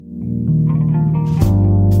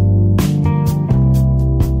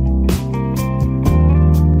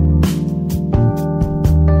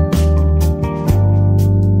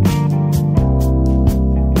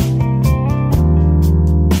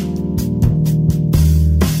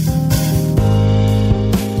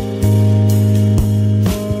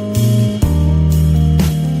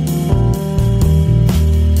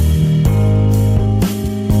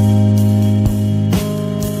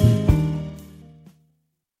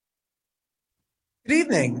Good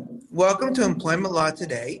evening. Welcome to Employment Law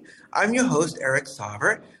Today. I'm your host, Eric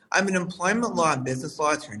Sauver. I'm an employment law and business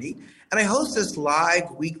law attorney, and I host this live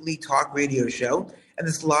weekly talk radio show and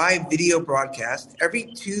this live video broadcast every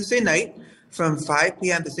Tuesday night from 5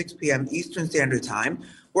 p.m. to 6 p.m. Eastern Standard Time,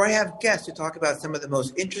 where I have guests to talk about some of the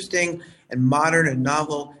most interesting and modern and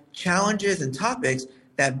novel challenges and topics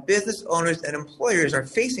that business owners and employers are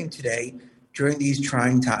facing today during these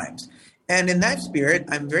trying times. And in that spirit,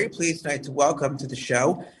 I'm very pleased tonight to welcome to the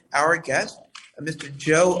show our guest, Mr.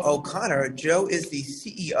 Joe O'Connor. Joe is the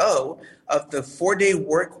CEO of the 4-Day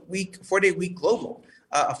Week Global,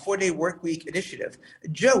 a 4-Day Work Week initiative.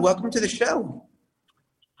 Joe, welcome to the show.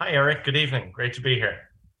 Hi, Eric. Good evening. Great to be here.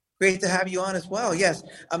 Great to have you on as well. Yes.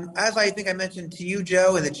 As I think I mentioned to you,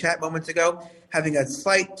 Joe, in the chat moments ago, having a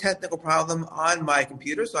slight technical problem on my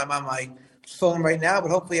computer. So I'm on my phone right now,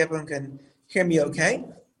 but hopefully everyone can hear me okay.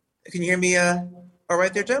 Can you hear me all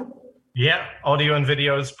right there, Joe? Yeah, audio and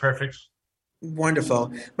video is perfect.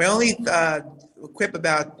 Wonderful. My only quip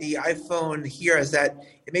about the iPhone here is that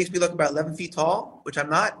it makes me look about 11 feet tall, which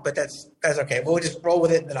I'm not, but that's okay. We'll just roll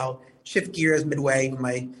with it, and then I'll shift gears midway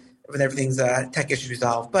when everything's tech issues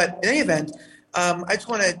resolved. But in any event, I just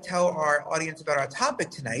want to tell our audience about our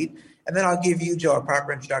topic tonight, and then I'll give you, Joe, a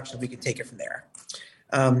proper introduction. We can take it from there.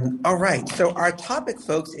 All right. So our topic,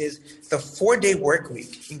 folks, is the 4-Day Work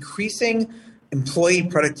Week, increasing employee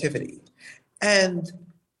productivity. And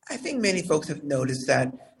I think many folks have noticed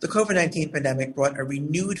that the COVID-19 pandemic brought a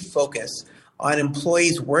renewed focus on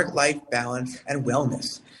employees' work-life balance and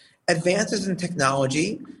wellness. Advances in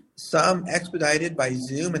technology, some expedited by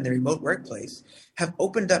Zoom and the remote workplace, have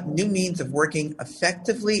opened up new means of working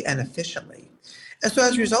effectively and efficiently. And so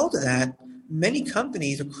as a result of that, many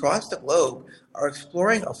companies across the globe are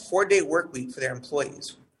exploring a 4-day work week for their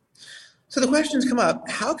employees. So the questions come up,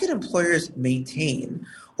 how can employers maintain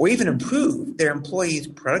or even improve their employees'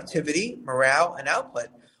 productivity, morale, and output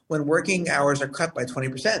when working hours are cut by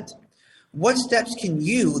 20%? What steps can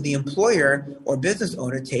you, the employer or business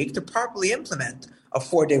owner, take to properly implement a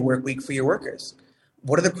 4-day work week for your workers?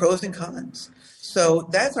 What are the pros and cons? So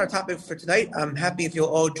that's our topic for tonight. I'm happy if you'll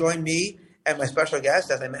all join me and my special guest,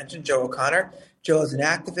 as I mentioned, Joe O'Connor. Joe is an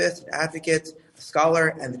activist, an advocate, a scholar,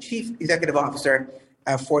 and the Chief Executive Officer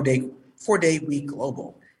at 4-Day Week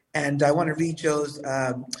Global. And I want to read Joe's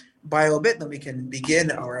bio a bit, and then we can begin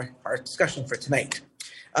our discussion for tonight.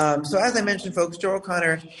 So as I mentioned, folks, Joe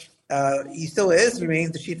O'Connor, he still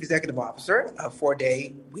remains the Chief Executive Officer of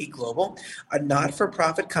 4-Day Week Global, a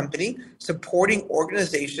not-for-profit company supporting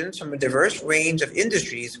organizations from a diverse range of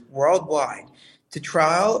industries worldwide to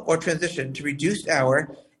trial or transition to reduced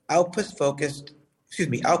hour, output-focused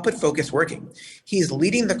working. He is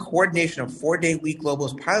leading the coordination of 4-Day Week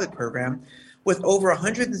Global's pilot program with over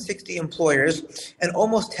 160 employers and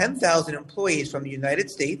almost 10,000 employees from the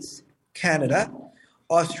United States, Canada,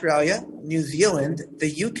 Australia, New Zealand,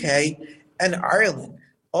 the UK, and Ireland,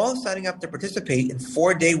 all signing up to participate in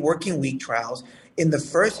 4-day working week trials in the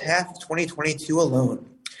first half of 2022 alone.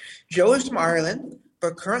 Joe is from Ireland,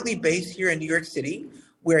 but currently based here in New York City,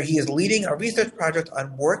 where he is leading a research project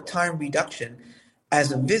on work time reduction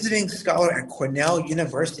as a visiting scholar at Cornell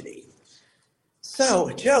University. So,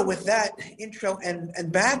 Joe, with that intro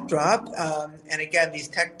and backdrop, and again, these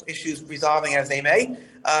tech issues resolving as they may,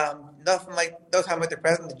 nothing like no time with the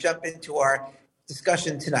president to jump into our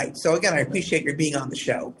discussion tonight. So again, I appreciate your being on the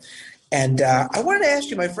show. And I wanted to ask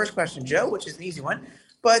you my first question, Joe, which is an easy one,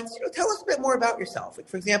 but tell us a bit more about yourself. Like,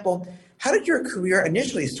 for example, how did your career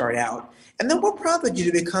initially start out? And then what prompted you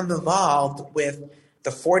to become involved with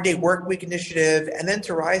the 4-Day Work Week initiative and then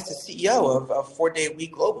to rise to CEO of 4-Day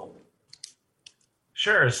Week Global?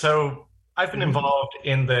 Sure. So I've been involved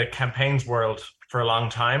in the campaigns world for a long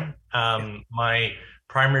time. My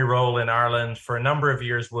primary role in Ireland for a number of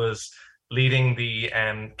years was leading the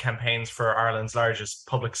campaigns for Ireland's largest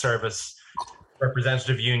public service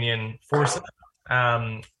representative union, Forces.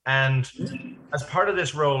 And as part of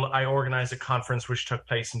this role, I organized a conference which took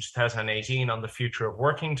place in 2018 on the future of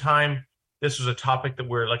working time. This was a topic that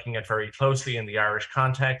we're looking at very closely in the Irish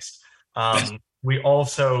context. We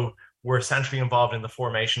also were essentially involved in the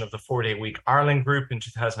formation of the 4-Day Week Ireland group in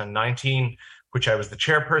 2019, which I was the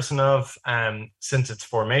chairperson of since its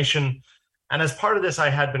formation. And as part of this, I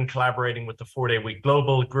had been collaborating with the 4-Day Week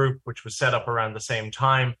Global group, which was set up around the same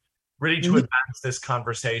time, really to advance this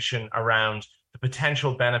conversation around the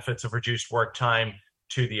potential benefits of reduced work time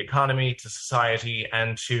to the economy, to society,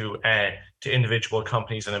 and to individual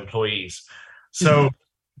companies and employees. So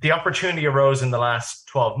the opportunity arose in the last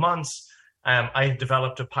 12 months. I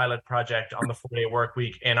developed a pilot project on the 4-Day Work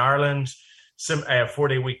Week in Ireland,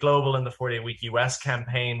 4-day week global and the 4-day week US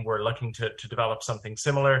campaign were looking to develop something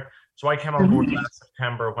similar. So I came on board last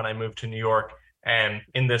September when I moved to New York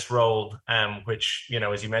in this role, which,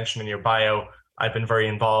 as you mentioned in your bio, I've been very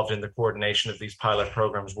involved in the coordination of these pilot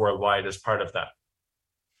programs worldwide as part of that.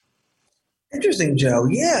 Interesting, Joe.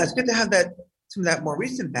 Yeah, it's good to have some of that more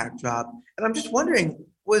recent backdrop. And I'm just wondering,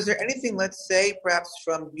 was there anything, let's say, perhaps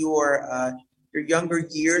from your younger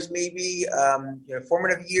years, maybe your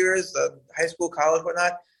formative years, high school, college,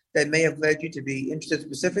 whatnot, that may have led you to be interested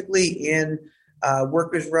specifically in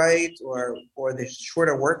workers' rights or the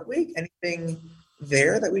shorter work week? Anything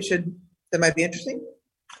there that might be interesting?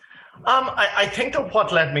 I think that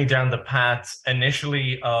what led me down the path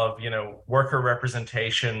initially of, worker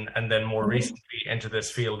representation and then more recently into this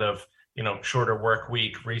field of, shorter work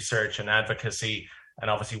week research and advocacy and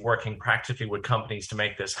obviously working practically with companies to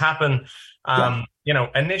make this happen.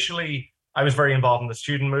 Initially I was very involved in the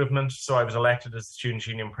student movement. So I was elected as the Students'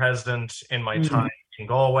 Union president in my time in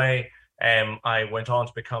Galway. I went on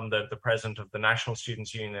to become the president of the National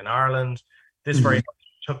Students' Union in Ireland. This very much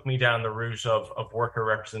took me down the route of worker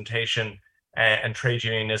representation and trade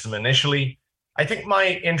unionism initially. I think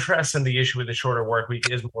my interest in the issue with the shorter work week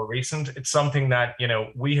is more recent. It's something that,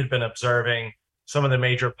 we had been observing some of the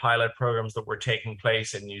major pilot programs that were taking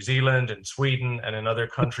place in New Zealand and Sweden and in other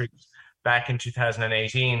countries back in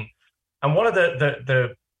 2018. And one of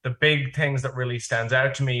the big things that really stands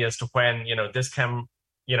out to me as to when, this can,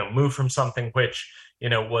 move from something which,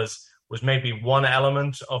 was maybe one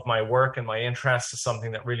element of my work and my interest to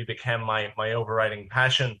something that really became my overriding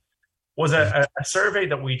passion was a survey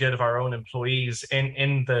that we did of our own employees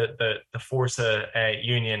in the Forsa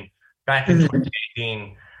union back in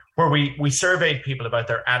 2018, where we surveyed people about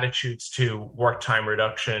their attitudes to work time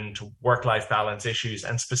reduction, to work-life balance issues,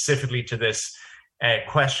 and specifically to this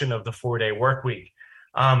question of the 4-day work week.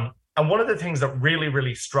 And one of the things that really,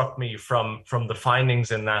 really struck me from the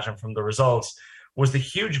findings in that and from the results was the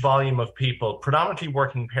huge volume of people, predominantly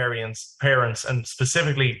working parents, and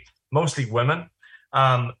specifically mostly women,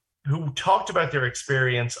 who talked about their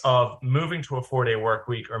experience of moving to a 4-day work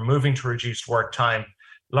week or moving to reduced work time,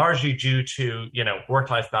 largely due to,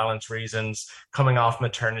 work-life balance reasons, coming off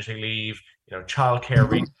maternity leave, childcare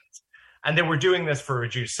reasons. And they were doing this for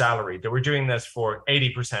reduced salary. They were doing this for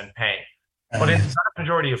 80% pay. But in the vast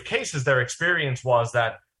majority of cases, their experience was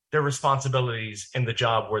that their responsibilities in the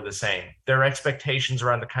job were the same. Their expectations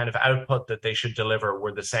around the kind of output that they should deliver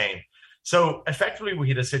were the same. So effectively, we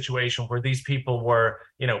had a situation where these people were,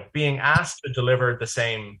 being asked to deliver the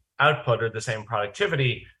same output or the same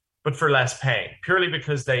productivity, but for less pay, purely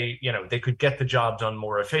because they could get the job done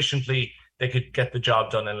more efficiently. They could get the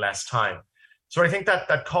job done in less time. So I think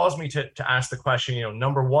that caused me to ask the question,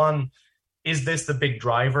 number one, is this the big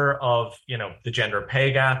driver of, the gender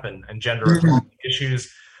pay gap and gender equality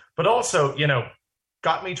issues? But also,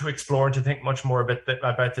 got me to explore and to think much more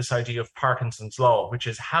about this idea of Parkinson's law, which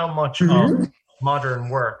is how much of modern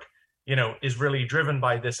work, is really driven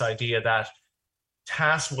by this idea that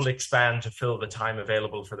tasks will expand to fill the time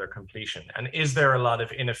available for their completion. And is there a lot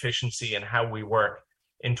of inefficiency in how we work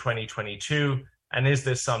in 2022? And is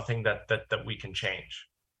this something that we can change?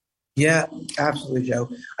 Yeah, absolutely, Joe.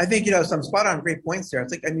 I think, some spot on great points there.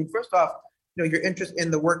 It's first off, your interest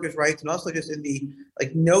in the workers' rights and also just in the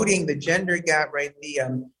noting the gender gap, right?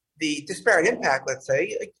 The disparate impact, let's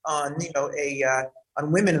say, on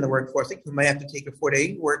on women in the workforce, who might have to take a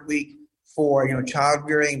 4-day work week for child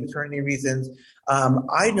rearing, maternity reasons.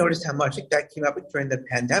 I noticed how much that came up during the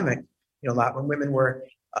pandemic. A lot when women were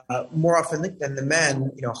more often than the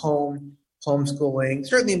men, homeschooling.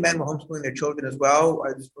 Certainly, men were homeschooling their children as well.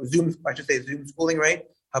 Zoom schooling, right?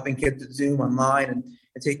 Helping kids at Zoom online and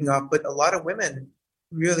taking off. But a lot of women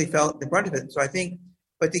really felt the brunt of it. So I think,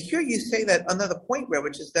 but to hear you say that another point,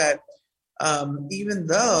 which is that even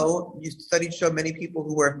though studies show many people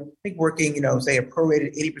who were, working, say a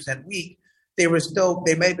prorated 80% week, they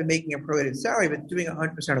might have been making a prorated salary, but doing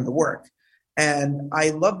 100% of the work. And I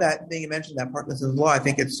love that thing you mentioned, that Parkinson's law. I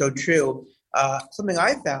think it's so true. Something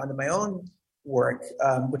I found in my own work,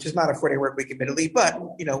 which is not a 4-day work week, admittedly, but,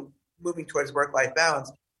 moving towards work-life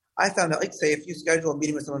balance, I found that, say, if you schedule a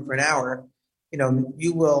meeting with someone for an hour,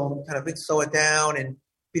 you will kind of slow it down and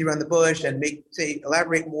beat around the bush and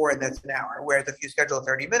elaborate more, and that's an hour. Whereas if you schedule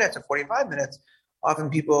 30 minutes or 45 minutes, often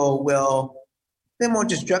people won't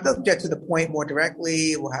just jump, they'll get to the point more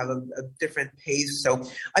directly, will have a different pace. So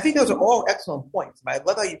I think those are all excellent points. I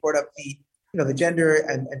love how you brought up the gender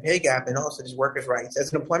and pay gap and also just workers' rights.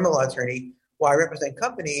 As an employment law attorney, while I represent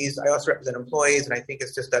companies, I also represent employees, and I think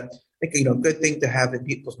it's just a good thing to have in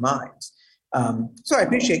people's minds. So I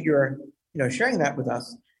appreciate your sharing that with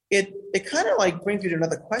us. it kind of like brings me to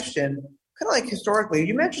another question, kind of like historically.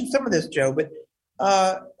 You mentioned some of this, Joe, but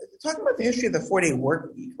talking about the history of the 4-day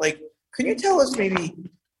work week, like, can you tell us maybe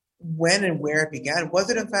when and where it began? Was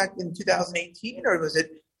it in fact in 2018, or does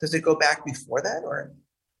it go back before that, or?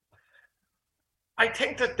 I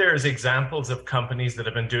think that there's examples of companies that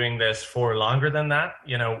have been doing this for longer than that.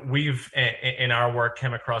 You know, we've in our work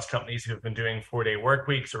came across companies who have been doing 4-day work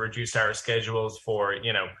weeks or reduced hour schedules for,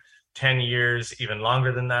 10 years, even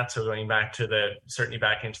longer than that. So going back to certainly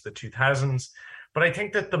back into the 2000s. But I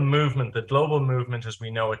think that the global movement as we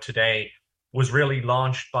know it today, was really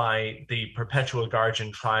launched by the Perpetual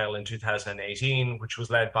Guardian trial in 2018, which was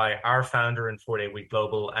led by our founder in 4-Day Week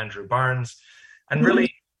Global, Andrew Barnes. And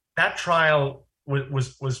really that trial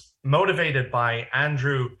was motivated by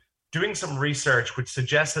Andrew doing some research which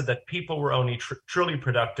suggested that people were only truly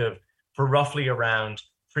productive for roughly around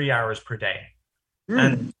 3 hours per day.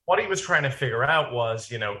 And what he was trying to figure out was,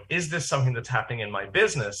 is this something that's happening in my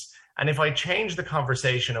business? And if I change the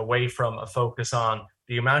conversation away from a focus on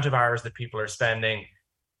the amount of hours that people are spending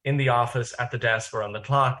in the office, at the desk, or on the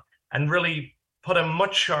clock, and really put a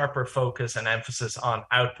much sharper focus and emphasis on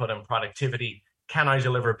output and productivity, can I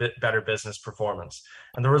deliver better business performance?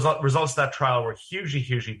 And the results of that trial were hugely,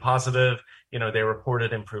 hugely positive. They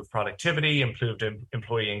reported improved productivity, improved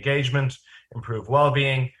employee engagement, improved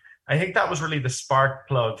well-being. I think that was really the spark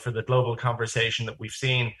plug for the global conversation that we've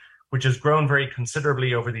seen, which has grown very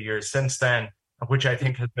considerably over the years since then, which I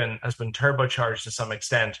think has been turbocharged to some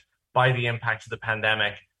extent by the impact of the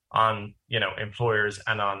pandemic on, employers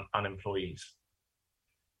and on employees.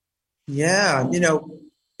 Yeah,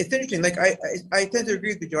 it's interesting. Like I tend to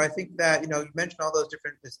agree with you, Joe. I think that, you mentioned all those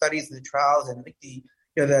different studies and the trials, and I think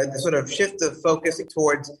the sort of shift of focusing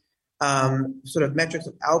towards sort of metrics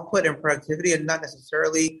of output and productivity, and not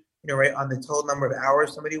necessarily, right on the total number of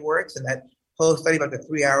hours somebody works, and that whole study about the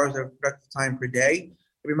 3 hours of productive time per day.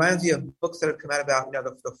 It reminds me of books that have come out about,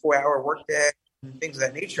 the 4-hour workday and things of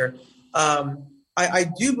that nature. I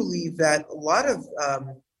do believe that a lot of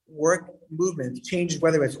work movements, changes,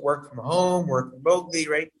 whether it's work from home, work remotely,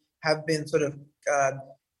 right, have been sort of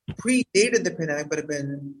predated the pandemic, but have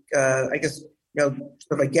been, I guess, sort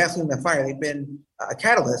of like gasoline in the fire. They've been a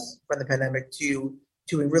catalyst for the pandemic to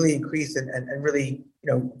really increase and really,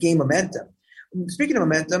 gain momentum. Speaking of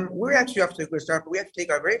momentum, we're actually off to a good start, but we have to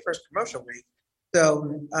take our very first commercial break.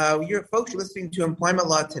 So your folks are listening to Employment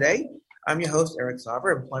Law Today. I'm your host, Eric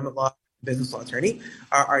Sauver, employment law, business law attorney.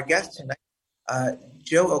 Our guest tonight,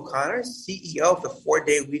 Joe O'Connor, CEO of the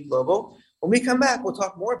 4-Day Week Global. When we come back, we'll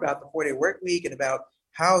talk more about the 4-Day Work Week and about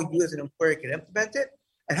how you as an employer can implement it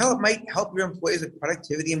and how it might help your employees with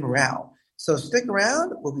productivity and morale. So stick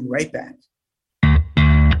around. We'll be right back.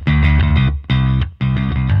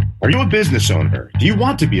 Are you a business owner? Do you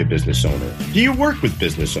want to be a business owner? Do you work with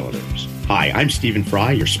business owners? Hi, I'm Stephen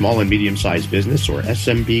Fry, your small and medium-sized business, or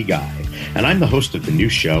SMB guy, and I'm the host of the new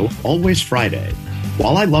show, Always Friday.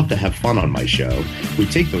 While I love to have fun on my show, we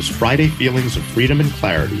take those Friday feelings of freedom and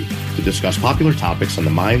clarity to discuss popular topics on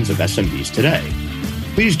the minds of SMBs today.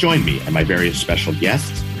 Please join me and my various special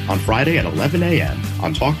guests on Friday at 11 a.m.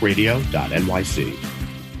 on talkradio.nyc.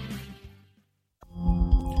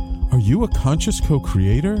 Are you a conscious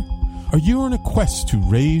co-creator? Are you on a quest to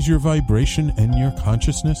raise your vibration and your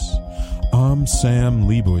consciousness? I'm Sam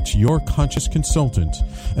Leibowitz, your conscious consultant,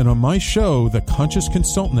 and on my show, The Conscious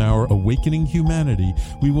Consultant Hour, Awakening Humanity,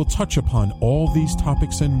 we will touch upon all these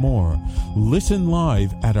topics and more. Listen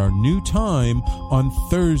live at our new time on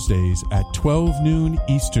Thursdays at 12 noon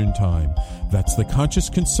Eastern Time. That's The Conscious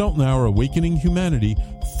Consultant Hour, Awakening Humanity,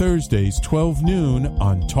 Thursdays 12 noon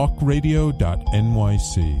on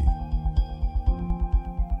talkradio.nyc.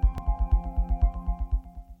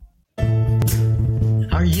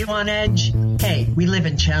 Are you on edge? Hey, we live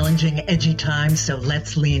in challenging, edgy times, so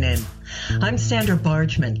let's lean in. I'm Sandra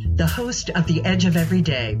Bargman, the host of The Edge of Every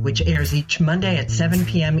Day, which airs each Monday at 7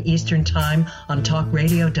 p.m. Eastern Time on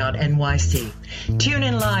talkradio.nyc. Tune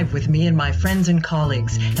in live with me and my friends and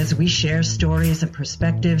colleagues as we share stories and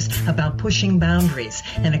perspectives about pushing boundaries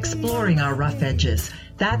and exploring our rough edges.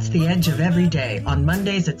 That's The Edge of Every Day on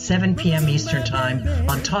Mondays at 7 p.m. Eastern Time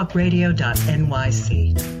on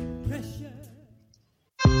talkradio.nyc.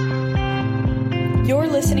 You're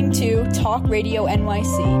listening to Talk Radio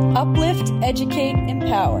NYC. Uplift, educate,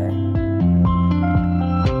 empower.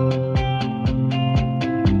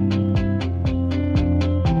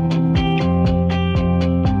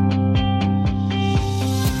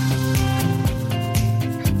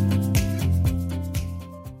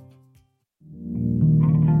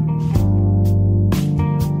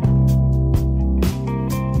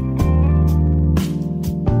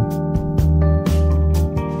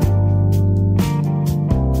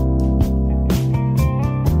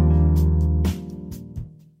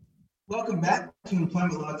 welcome back to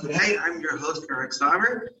Employment Law Today. I'm your host, Eric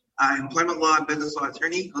Sauber, employment law and business law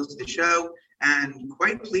attorney, host of the show, and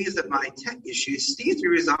quite pleased that my tech issue seems to be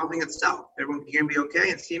resolving itself. Everyone can hear me okay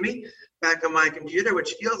and see me back on my computer,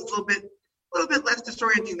 which feels a little bit less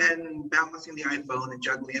disorienting than balancing the iPhone and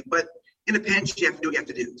juggling it, but in a pinch, you have to do what you have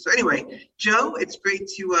to do. So anyway, Joe, it's great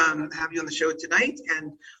to have you on the show tonight.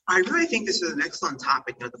 And I really think this is an excellent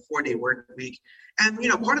topic, the 4-day work week. And,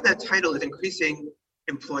 part of that title is increasing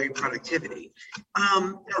employee productivity.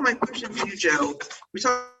 My question for you, Joe, we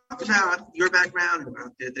talked about your background and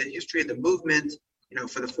about the history of the movement,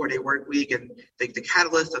 for the 4-day work week and the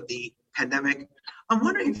catalyst of the pandemic. I'm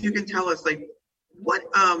wondering if you can tell us, what,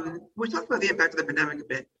 we talked about the impact of the pandemic a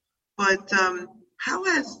bit, but how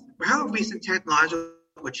have recent technological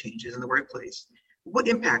changes in the workplace, what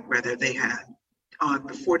impact, rather, they had on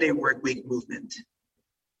the 4-day work week movement?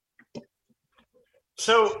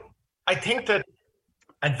 So I think that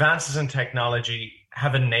advances in technology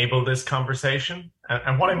have enabled this conversation.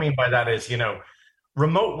 And what I mean by that is,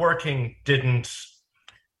 remote working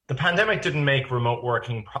the pandemic didn't make remote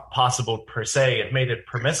working possible per se, it made it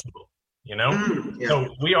permissible. Yeah.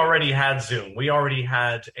 So we already had Zoom. We already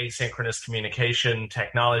had asynchronous communication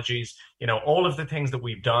technologies, all of the things that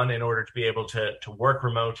we've done in order to be able to work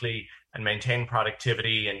remotely and maintain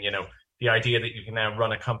productivity. And, the idea that you can now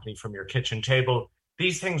run a company from your kitchen table,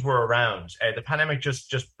 these things were around. The pandemic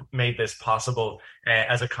just made this possible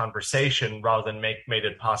as a conversation rather than made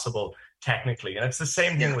it possible technically. And it's the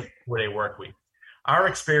same thing with 4-day work week. Our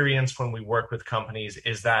experience when we work with companies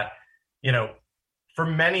is that, for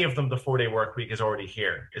many of them, the 4-day work week is already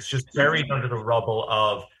here. It's just buried under the rubble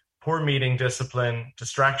of poor meeting discipline,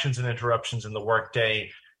 distractions and interruptions in the workday,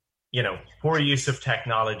 poor use of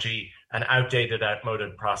technology, and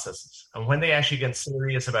outmoded processes. And when they actually get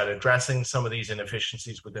serious about addressing some of these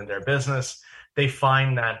inefficiencies within their business, they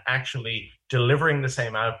find that actually delivering the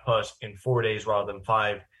same output in 4 days rather than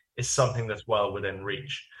 5 is something that's well within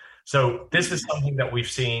reach. So this is something that we've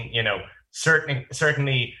seen,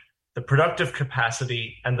 certainly the productive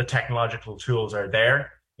capacity and the technological tools are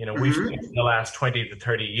there. We've seen in the last 20 to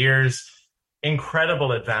 30 years,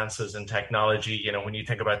 incredible advances in technology, when you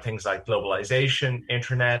think about things like globalization,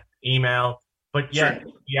 internet, email, but yet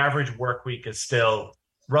the average work week is still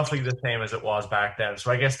roughly the same as it was back then.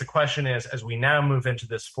 So I guess the question is, as we now move into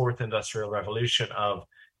this fourth industrial revolution of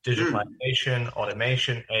digitalization,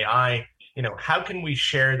 automation, AI, how can we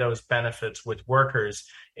share those benefits with workers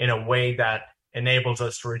in a way that enables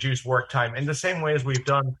us to reduce work time in the same way as we've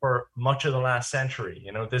done for much of the last century?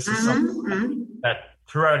 This is something that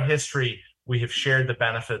throughout history, we have shared the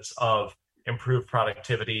benefits of improved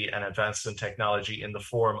productivity and advances in technology in the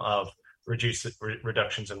form of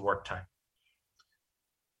reductions in work time.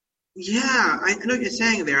 Yeah, I know what you're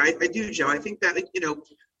saying there. I do, Joe. I think that,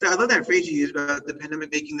 I love that phrase you used about the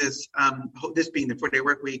pandemic making this being the 4-day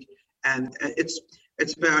work week. And it's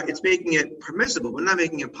making it permissible, but not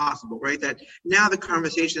making it possible, right? That now the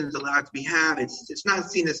conversation is allowed to be had. It's not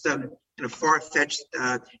seen as some far-fetched,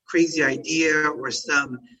 crazy idea or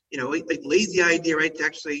some lazy idea, right? To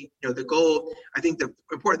actually, the goal. I think the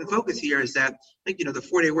important focus here is that, the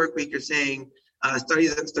 4-day work week. You're saying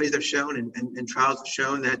studies have shown and trials have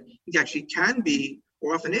shown that it actually can be,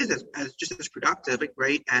 or often is, as just as productive,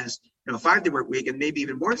 right, as a 5-day work week, and maybe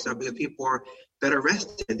even more so because people are better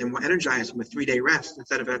rested and more energized from a 3-day rest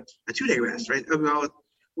instead of a 2-day rest, right?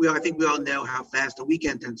 I think we all know how fast a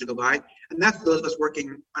weekend tends to go by, and that's those of us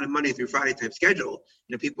working on a Monday through Friday type schedule.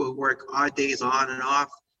 People who work odd days on and off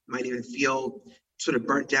might even feel sort of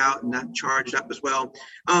burnt out and not charged up as well.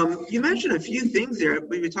 You mentioned a few things there.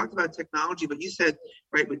 We talked about technology, but you said,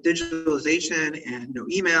 right, with digitalization and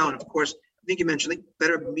email, and of course, I think you mentioned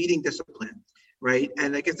better meeting discipline, right?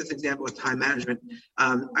 And I guess that's an example of time management.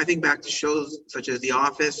 I think back to shows such as The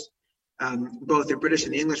Office, both the British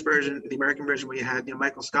and the English version, the American version, where you had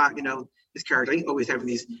Michael Scott, his character, always having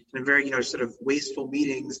these very sort of wasteful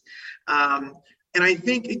meetings. And I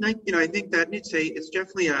think that it's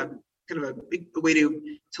definitely a kind of a big way to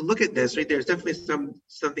look at this, right? There's definitely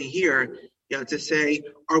something here, to say,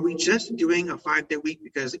 are we just doing a 5-day week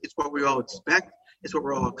because it's what we all expect? It's what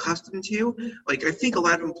we're all accustomed to. I think a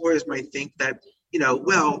lot of employers might think that,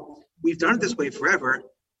 well, we've done it this way forever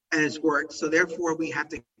and it's worked, so therefore we have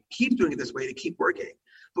to keep doing it this way to keep working.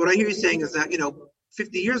 But what I hear you saying is that,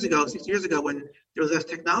 50 years ago, 60 years ago, when there was less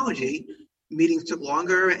technology, meetings took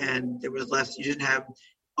longer and there was less, you didn't have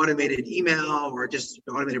automated email or just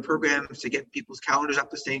automated programs to get people's calendars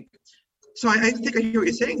up to sync. So I hear what you're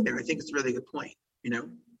saying there. I think it's a really good point,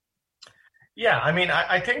 Yeah,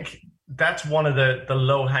 I think that's one of the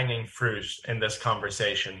low-hanging fruit in this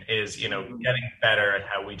conversation is, getting better at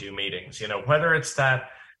how we do meetings. Whether it's that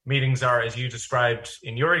meetings are, as you described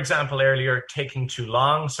in your example earlier, taking too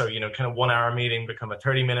long. So, can a 1 hour meeting become a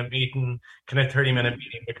 30-minute meeting? Can a 30-minute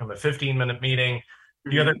meeting become a 15-minute meeting?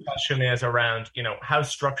 The other question is around, how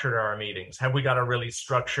structured are our meetings? Have we got a really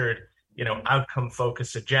structured,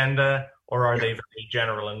 outcome-focused agenda, or are they very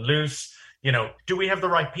general and loose? Do we have the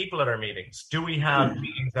right people at our meetings? Do we have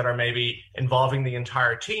meetings that are maybe involving the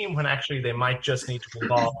entire team when actually they might just need to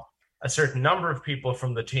involve a certain number of people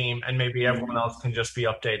from the team, and maybe everyone else can just be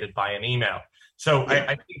updated by an email? So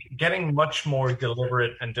I think getting much more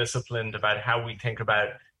deliberate and disciplined about how we think about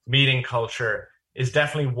meeting culture is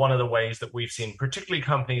definitely one of the ways that we've seen, particularly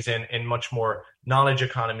companies in much more knowledge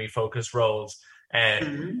economy focused roles, and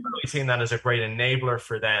really seen that as a great enabler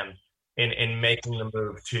for them in making the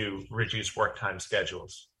move to reduce work time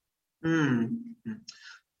schedules.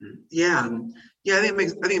 Yeah, I think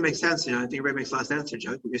it makes sense. I think it really makes a lot of sense here,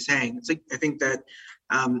 Joe, what you're saying. It's like, I think that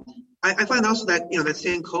I find also that that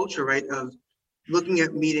same culture, right, of looking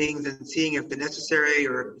at meetings and seeing if they're necessary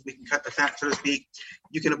or if we can cut the fat, so to speak.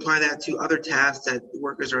 You can apply that to other tasks that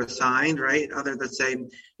workers are assigned, right? Other than say,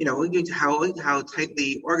 how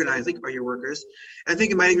tightly organized are your workers? I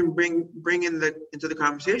think it might even bring into the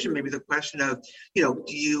conversation maybe the question of, do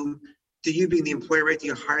you being the employer, right? Do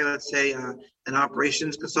you hire, let's say, an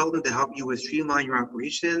operations consultant to help you with streamline your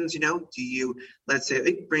operations? Do you, let's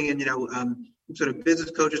say, bring in, sort of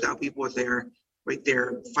business coaches to help people with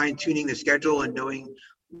their fine tuning the schedule and knowing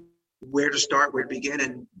where to start, where to begin,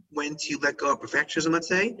 and when to let go of perfectionism, let's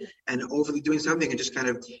say, and overly doing something, and just kind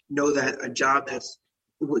of know that a job that's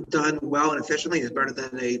done well and efficiently is better than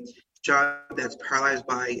a job that's paralyzed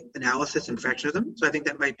by analysis and perfectionism. So I think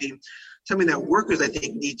that might be something that workers, I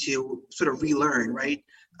think, need to sort of relearn, right?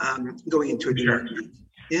 Going into a new environment.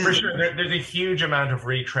 Yeah. For sure. There's a huge amount of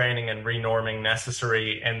retraining and renorming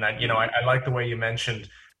necessary. And that, I like the way you mentioned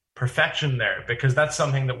perfection there, because that's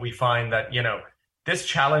something that we find that, this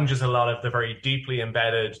challenges a lot of the very deeply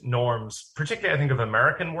embedded norms, particularly I think of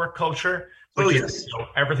American work culture, which is,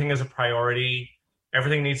 everything is a priority.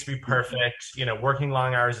 Everything needs to be perfect. Working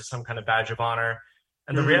long hours is some kind of badge of honor.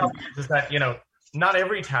 And the reality is that, not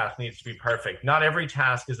every task needs to be perfect. Not every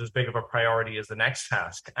task is as big of a priority as the next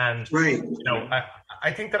task. And,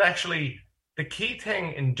 I think that actually the key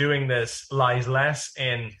thing in doing this lies less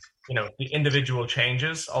in, the individual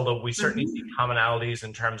changes, although we certainly see commonalities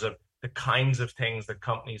in terms of the kinds of things that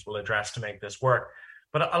companies will address to make this work.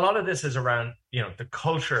 But a lot of this is around, the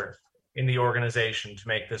culture in the organization to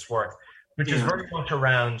make this work, which is very much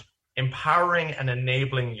around empowering and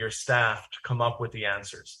enabling your staff to come up with the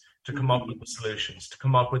answers, to come up with the solutions, to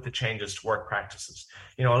come up with the changes to work practices.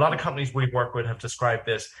 A lot of companies we've worked with have described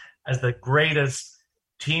this as the greatest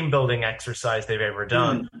team building exercise they've ever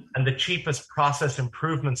done and the cheapest process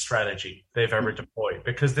improvement strategy they've ever deployed,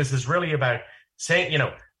 because this is really about saying,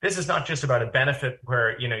 this is not just about a benefit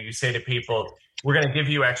where, you say to people, we're going to give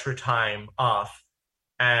you extra time off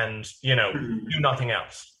and, do nothing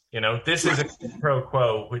else. This is a quid pro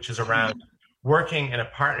quo, which is around working in a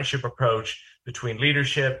partnership approach between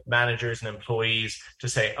leadership, managers, and employees to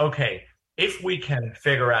say, okay, if we can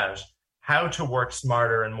figure out how to work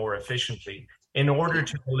smarter and more efficiently in order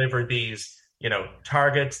to deliver these,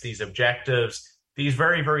 targets, these objectives, these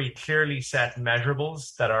very, very clearly set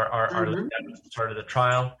measurables that are looked at at the start of the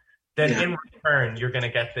trial, then in return, you're going to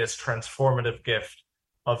get this transformative gift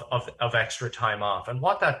of extra time off. And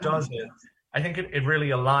what that does is, I think it really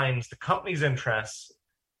aligns the company's interests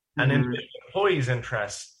and the employees'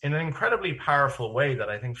 interests in an incredibly powerful way that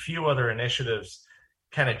I think few other initiatives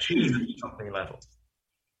can achieve at the company level.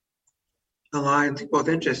 Aligned both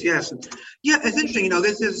interests, yes. Yeah, it's interesting.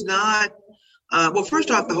 This is not. Well,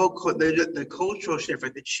 first off, the cultural shift,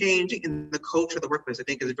 right, the change in the culture of the workplace, I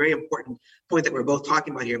think, is a very important point that we're both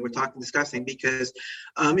talking about here. We're discussing because,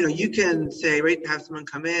 you can say, right, have someone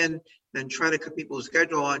come in and try to cut people's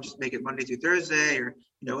schedule and just make it Monday through Thursday, or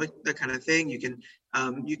that kind of thing. You can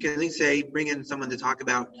at least say bring in someone to talk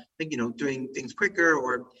about, doing things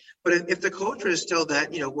quicker, but if the culture is still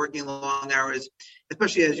that, working long hours,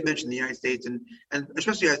 especially as you mentioned, the United States and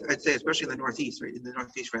especially, I'd say, especially in the Northeast, right? In the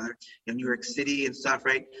Northeast, rather, New York City and stuff,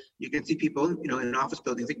 right? You can see people, in office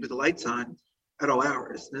buildings, with the lights on at all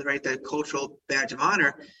hours, right? That cultural badge of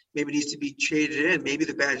honor maybe needs to be traded in. Maybe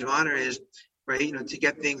the badge of honor is, right, to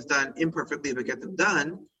get things done imperfectly, but get them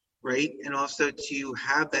done, right? And also to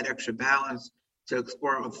have that extra balance to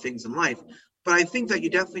explore other things in life. But I think that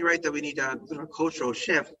you're definitely right that we need a cultural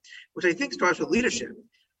shift, which I think starts with leadership.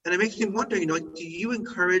 And it makes me wonder, do you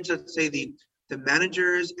encourage, let's say, the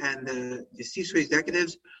managers and the C-suite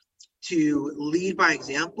executives to lead by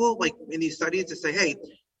example, like in these studies, to say, hey,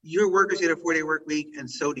 your workers get a 4-day work week, and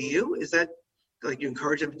so do you? Is that like you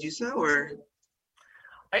encourage them to do so, or?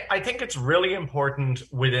 I think it's really important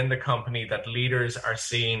within the company that leaders are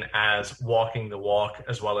seen as walking the walk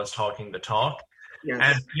as well as talking the talk. Yes.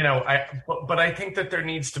 And, you know, but I think that there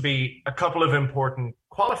needs to be a couple of important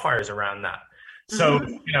qualifiers around that. So,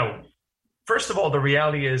 you know, first of all, the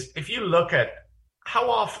reality is if you look at how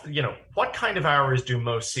often, you know, what kind of hours do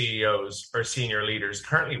most CEOs or senior leaders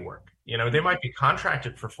currently work? You know, they might be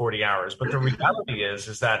contracted for 40 hours, but the reality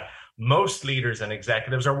is that most leaders and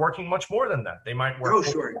executives are working much more than that. They might work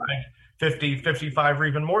 50, 55, or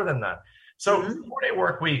even more than that. So 4-day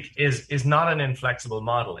work week is not an inflexible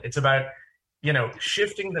model. It's about, you know,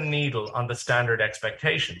 shifting the needle on the standard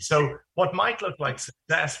expectation. So what might look like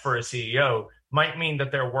success for a CEO might mean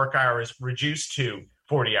that their work hours reduced to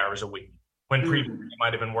 40 hours a week when previously they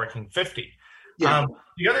might have been working 50. Yeah.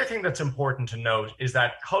 The other thing that's important to note is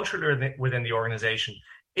that culturally within the organization,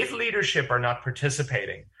 if leadership are not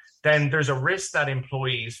participating, then there's a risk that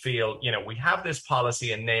employees feel, you know, we have this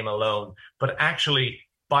policy in name alone, but actually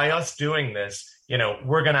by us doing this, you know,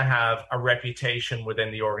 we're going to have a reputation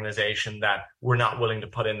within the organization that we're not willing to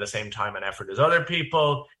put in the same time and effort as other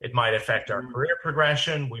people. It might affect our career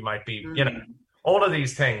progression. We might be, you know, all of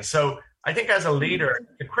these things. So I think as a leader,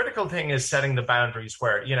 the critical thing is setting the boundaries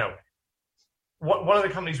where, you know, one of the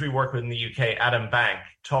companies we work with in the UK, Adam Bank,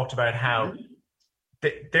 talked about how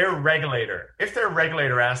their regulator, if their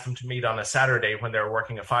regulator asked them to meet on a Saturday when they're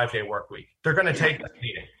working a 5-day work week, they're going to take that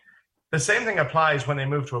meeting. The same thing applies when they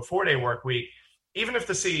move to a 4-day work week. Even if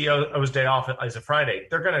the CEO's day off is a Friday,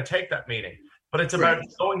 they're going to take that meeting. But it's about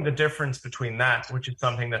knowing the difference between that, which is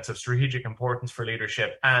something that's of strategic importance for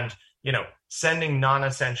leadership, and, you know, sending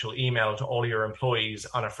non-essential email to all your employees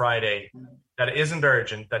on a Friday that isn't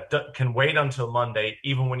urgent, that can wait until Monday,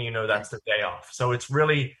 even when you know that's their day off. So it's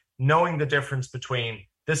really knowing the difference between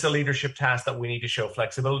this is a leadership task that we need to show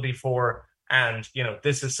flexibility for, and, you know,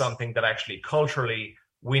 this is something that actually culturally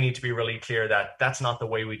we need to be really clear that that's not the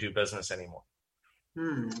way we do business anymore.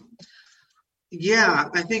 Yeah,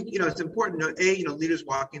 I think, you know, it's important to know, you know, leaders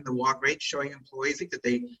walking the walk, right? Showing employees think that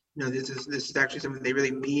they, you know, this is actually something they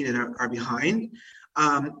really mean and are behind.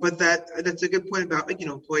 But that's a good point about, like, you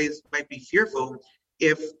know, employees might be fearful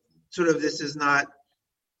if sort of this is not,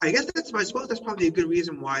 I suppose that's probably a good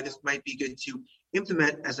reason why this might be good to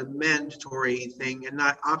implement as a mandatory thing and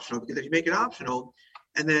not optional, because if you make it optional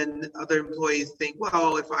and then other employees think,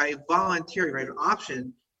 well, if I voluntarily write an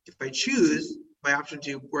option, if I choose my option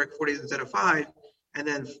to work 4 days instead of 5, and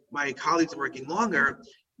then my colleagues are working longer,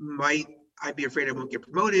 might I be afraid I won't get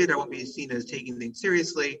promoted? I won't be seen as taking things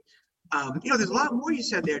seriously. You know, there's a lot more you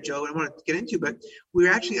said there, Joe, and I want to get into, but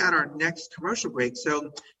we're actually at our next commercial break.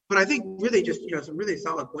 So, but I think really just, you know, some really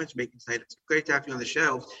solid points you're making tonight. It's great to have you on the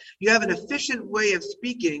show. You have an efficient way of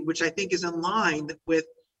speaking, which I think is in line with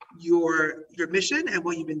your mission and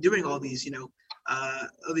what you've been doing all these, you know,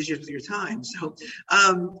 all these years with your time. So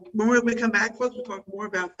when we come back, folks, we'll talk more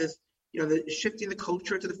about this, you know, the shifting the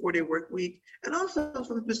culture to the 4-day work week, and also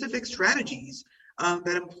some specific strategies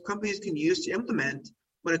that companies can use to implement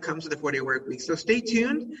when it comes to the 4-day work week. So stay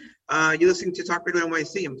tuned. You're listening to Talk Radio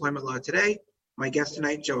NYC, Employment Law Today. My guest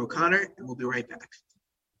tonight, Joe O'Connor, and we'll be right back.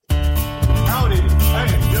 Howdy, I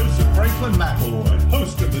am Joseph Franklin McElroy,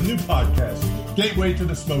 host of the new podcast, Gateway to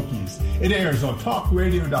the Smokies. It airs on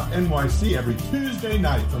talkradio.nyc every Tuesday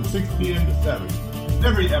night from 6 p.m. to 7.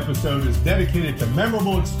 Every episode is dedicated to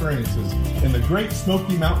memorable experiences in the Great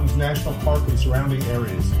Smoky Mountains National Park and surrounding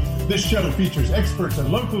areas. This show features experts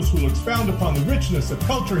and locals who will expound upon the richness of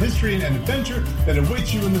culture, history, and adventure that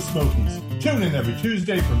awaits you in the Smokies. Tune in every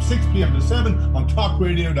Tuesday from 6 p.m. to 7 on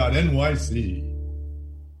talkradio.nyc.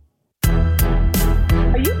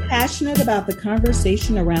 Are you passionate about the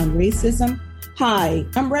conversation around racism? Hi,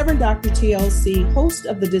 I'm Reverend Dr. TLC, host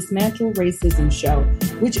of the Dismantle Racism Show,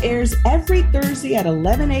 which airs every Thursday at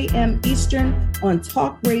 11 a.m. Eastern on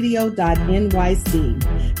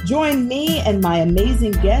talkradio.nyc. Join me and my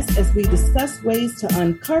amazing guests as we discuss ways to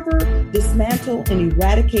uncover, dismantle, and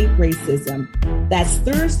eradicate racism. That's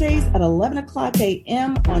Thursdays at 11 o'clock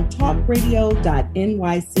a.m. on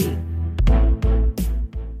talkradio.nyc.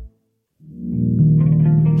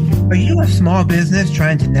 Are you a small business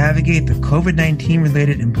trying to navigate the COVID-19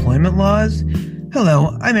 related employment laws?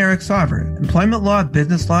 Hello, I'm Eric Sauver, employment law,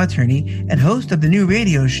 business law attorney, and host of the new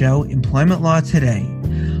radio show, Employment Law Today.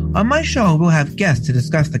 On my show, we'll have guests to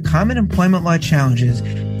discuss the common employment law challenges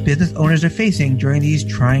business owners are facing during these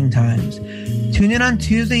trying times. Tune in on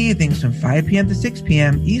Tuesday evenings from 5 p.m. to 6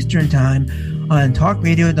 p.m. Eastern Time on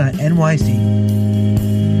talkradio.nyc.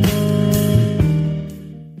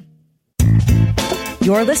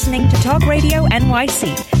 You're listening to Talk Radio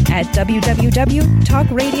NYC at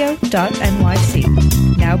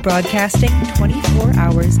www.talkradio.nyc. Now broadcasting 24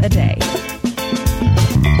 hours a day.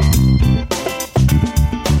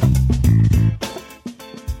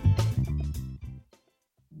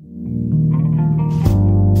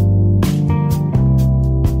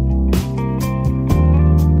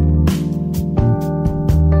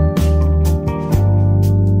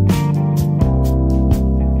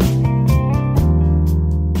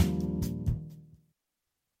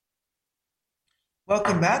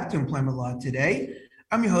 Welcome back to Employment Law Today.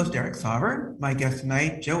 I'm your host, Eric Sauber. My guest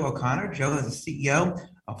tonight, Joe O'Connor. Joe is the CEO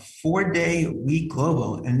of 4-Day Week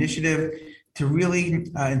Global, an initiative to really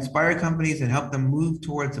inspire companies and help them move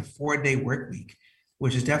towards a 4-day work week,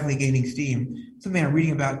 which is definitely gaining steam, something I'm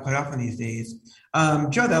reading about quite often these days.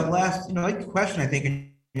 Joe, that last, like the question, I think,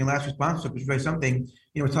 in your last response to it was really something,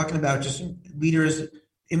 we're talking about just leaders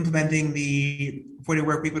implementing the 4-day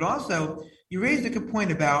work week, but also you raised a good point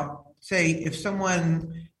about, say, if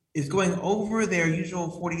someone is going over their usual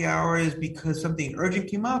 40 hours because something urgent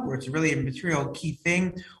came up or it's really a material key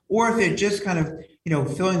thing, or if they're just kind of,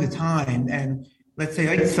 filling the time. And let's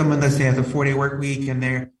say someone has a 4-day work week and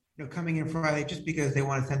they're coming in Friday just because they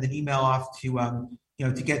want to send an email off to,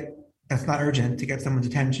 to get, that's not urgent, to get someone's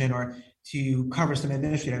attention or to cover some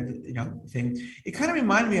administrative, thing. It kind of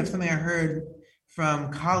reminded me of something I heard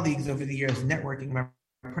from colleagues over the years, networking,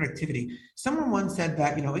 productivity. Someone once said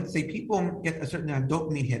that, let's say people get a certain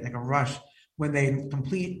dopamine hit, like a rush, when they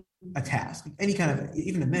complete a task, any kind of,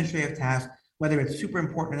 even administrative task, whether it's super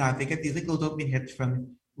important or not, they get these little dopamine hits from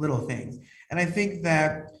little things. And I think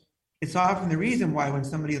that it's often the reason why when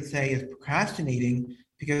somebody, let's say, is procrastinating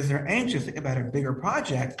because they're anxious about a bigger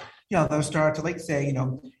project, they'll start to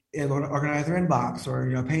organize their inbox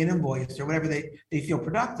or, pay an invoice or whatever they feel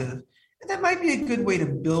productive. And that might be a good way to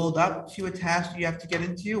build up to a task you have to get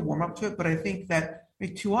into, warm up to it. But I think that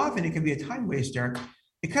too often it can be a time waster.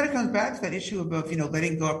 It kind of comes back to that issue of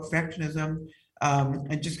letting go of perfectionism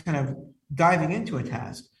and just kind of diving into a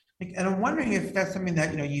task. And I'm wondering if that's something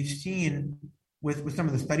that you've seen with some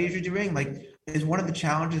of the studies you're doing. Is one of the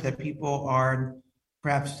challenges that people are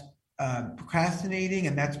perhaps procrastinating,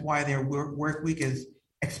 and that's why their work week is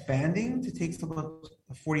expanding to take some of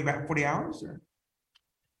 40 hours? Or?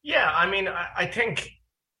 Yeah, I think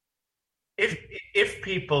if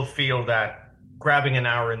people feel that grabbing an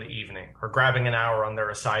hour in the evening or grabbing an hour on their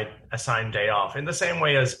assigned day off, in the same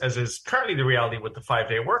way as is currently the reality with the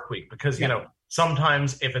 5-day work week, because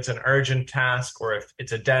sometimes if it's an urgent task or if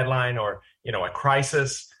it's a deadline or a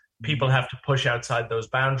crisis, people have to push outside those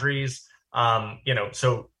boundaries.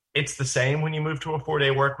 So it's the same when you move to a 4-day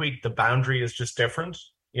work week. The boundary is just different.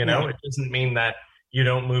 It doesn't mean that you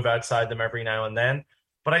don't move outside them every now and then.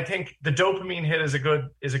 But I think the dopamine hit is a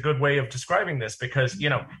good way of describing this, because,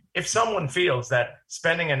 if someone feels that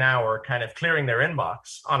spending an hour kind of clearing their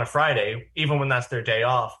inbox on a Friday, even when that's their day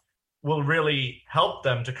off, will really help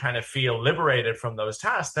them to kind of feel liberated from those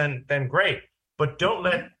tasks, then great. But don't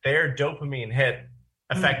let their dopamine hit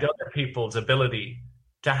affect other people's ability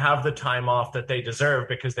to have the time off that they deserve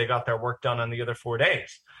because they got their work done on the other 4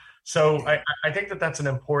 days. So I think that that's an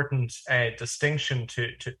important distinction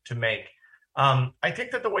to make. I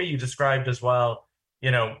think that the way you described as well,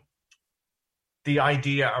 the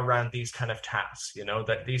idea around these kind of tasks,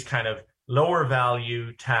 that these kind of lower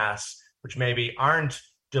value tasks, which maybe aren't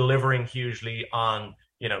delivering hugely on,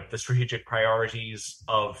 the strategic priorities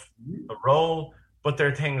of the role, but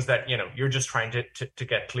they're things that, you're just trying to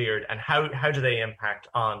get cleared. And how do they impact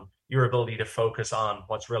on your ability to focus on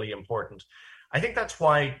what's really important? I think that's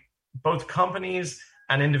why both companies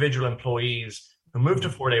and individual employees who move to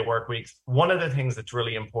 4-day work weeks, one of the things that's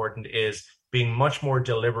really important is being much more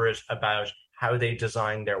deliberate about how they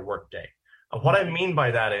design their workday. And what I mean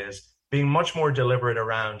by that is being much more deliberate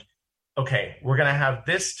around, okay, we're going to have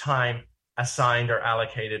this time assigned or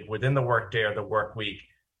allocated within the workday or the work week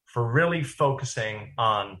for really focusing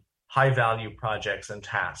on high value projects and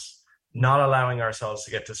tasks, not allowing ourselves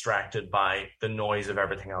to get distracted by the noise of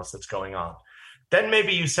everything else that's going on. Then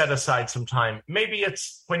maybe you set aside some time. Maybe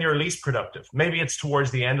it's when you're least productive. Maybe it's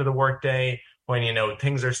towards the end of the workday when,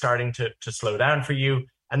 things are starting to slow down for you.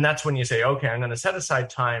 And that's when you say, okay, I'm going to set aside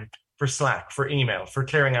time for Slack, for email, for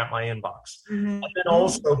clearing out my inbox. Mm-hmm. And then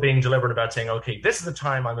also being deliberate about saying, okay, this is the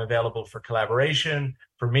time I'm available for collaboration,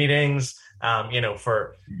 for meetings,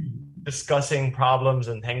 for discussing problems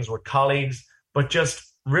and things with colleagues, but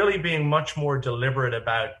just really being much more deliberate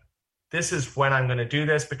about this is when I'm going to do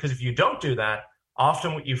this. Because if you don't do that,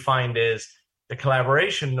 often what you find is the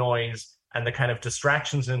collaboration noise and the kind of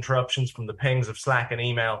distractions and interruptions from the pings of Slack and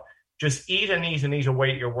email just eat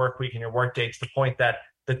away at your work week and your work day to the point that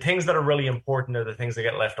the things that are really important are the things that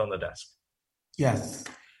get left on the desk. Yes.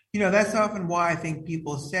 That's often why I think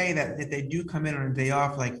people say that if they do come in on a day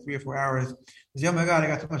off, like 3 or 4 hours, they say, oh my God, I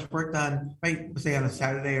got so much work done, right? Say on a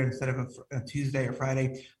Saturday or instead of a Tuesday or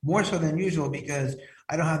Friday, more so than usual because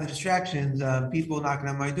I don't have the distractions of people knocking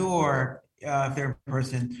on my door if they're in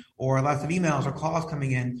person, or lots of emails or calls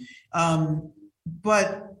coming in.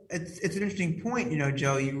 But it's an interesting point,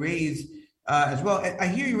 Joe, you raise as well. I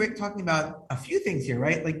hear you talking about a few things here,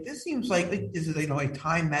 right? Like this seems like this is a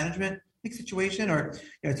time management situation, or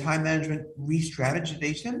time management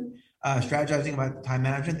re-strategization, strategizing about time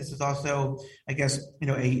management. This is also, I guess, a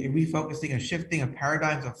refocusing, a shifting of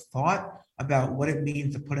paradigms of thought about what it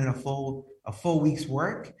means to put in a full week's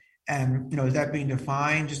work. And is that being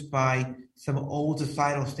defined just by some old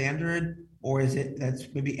societal standard, or is it that's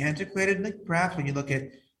maybe antiquated, like perhaps when you look at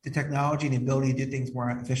the technology and the ability to do things more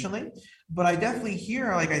efficiently? But I definitely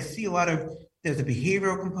hear, I see a lot of, there's a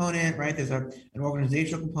behavioral component, right? There's an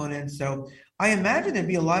organizational component. So I imagine there'd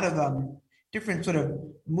be a lot of different sort of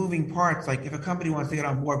moving parts. Like if a company wants to get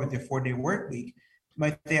on board with their 4-day work week,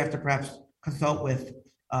 might they have to perhaps consult with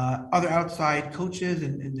other outside coaches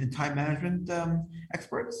and time management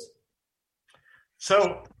experts?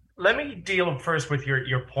 So let me deal first with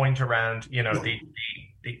your point around, the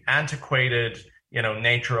antiquated,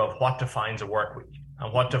 nature of what defines a work week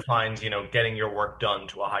and what defines, getting your work done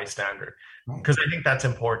to a high standard. Because I think that's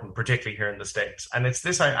important, particularly here in the States. And it's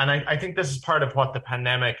this, I think this is part of what the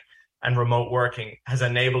pandemic and remote working has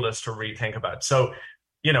enabled us to rethink about. So,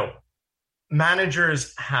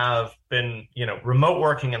 managers have been, remote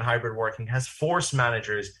working and hybrid working has forced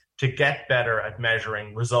managers to get better at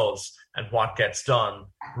measuring results and what gets done,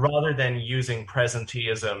 rather than using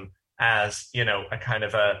presenteeism as, a kind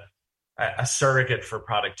of a surrogate for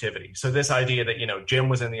productivity. So this idea that, Jim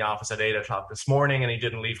was in the office at 8 o'clock this morning and he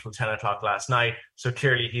didn't leave till 10 o'clock last night. So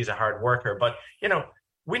clearly he's a hard worker. But,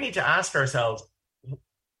 we need to ask ourselves,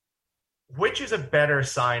 which is a better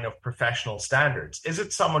sign of professional standards? Is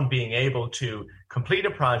it someone being able to complete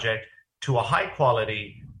a project to a high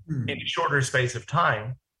quality in a shorter space of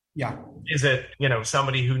time? Yeah. Is it,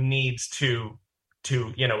 somebody who needs to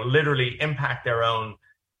literally impact their own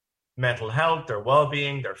mental health, their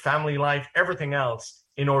well-being, their family life, everything else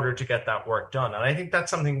in order to get that work done? And I think that's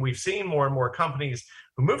something we've seen more and more companies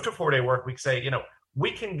who move to 4-day work week say,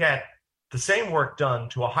 we can get the same work done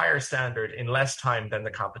to a higher standard in less time than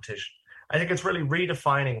the competition. I think it's really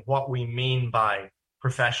redefining what we mean by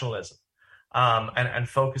professionalism, and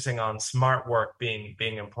focusing on smart work being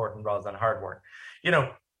important rather than hard work.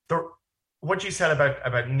 What you said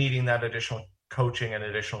about needing that additional coaching and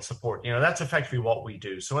additional support, that's effectively what we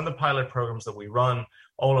do. So in the pilot programs that we run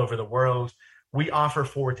all over the world, we offer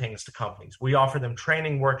 4 things to companies. We offer them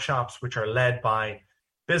training workshops, which are led by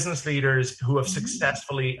business leaders who have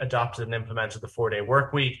successfully adopted and implemented the 4-day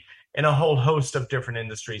work week in a whole host of different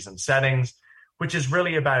industries and settings, which is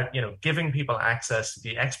really about, giving people access to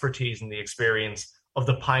the expertise and the experience of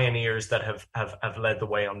the pioneers that have led the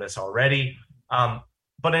way on this already.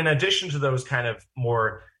 But in addition to those kind of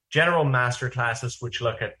more general master classes, which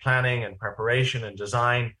look at planning and preparation and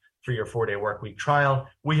design for your 4-day work week trial,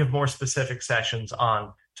 we have more specific sessions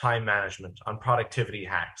on time management, on productivity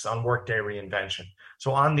hacks, on workday reinvention.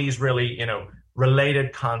 So on these really,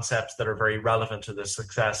 related concepts that are very relevant to the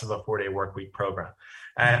success of a 4-day work week program.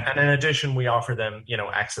 And in addition, we offer them,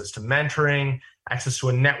 access to mentoring, access to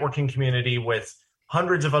a networking community with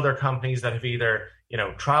hundreds of other companies that have either,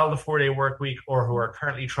 trialed the 4-day work week or who are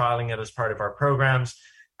currently trialing it as part of our programs.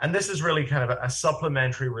 And this is really kind of a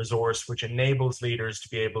supplementary resource which enables leaders to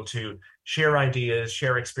be able to share ideas,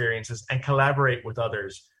 share experiences, and collaborate with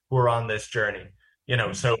others who are on this journey.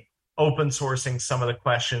 So open sourcing some of the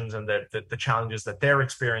questions and the challenges that they're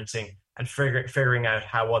experiencing, and figuring out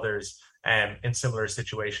how others in similar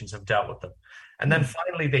situations have dealt with them. And then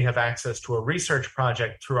finally, they have access to a research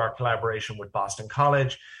project through our collaboration with Boston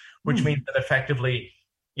College, which means that effectively,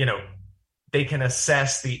 they can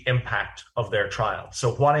assess the impact of their trial.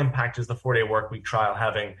 So what impact is the 4-day work week trial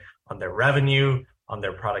having on their revenue, on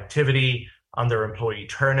their productivity, on their employee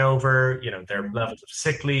turnover, their levels of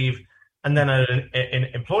sick leave? And then at an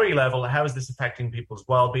employee level, how is this affecting people's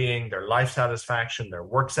well-being, their life satisfaction, their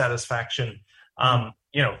work satisfaction?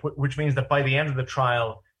 Which means that by the end of the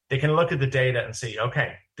trial, they can look at the data and see,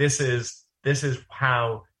 okay, this is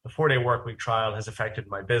how the 4-day work week trial has affected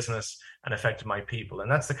my business and affected my people.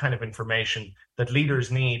 And that's the kind of information that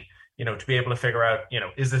leaders need, to be able to figure out,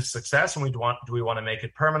 is this a success and do we want to make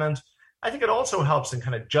it permanent? I think it also helps in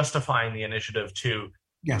kind of justifying the initiative to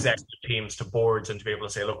executive teams, to boards, and to be able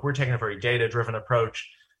to say, look, we're taking a very data-driven approach.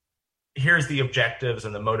 Here's the objectives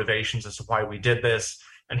and the motivations as to why we did this.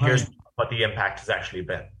 and here's what the impact has actually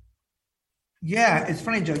been. Yeah, it's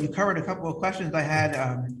funny, Joe. You covered a couple of questions I had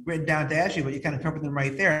written down to ask you, but you kind of covered them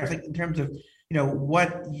right there. It's like in terms of,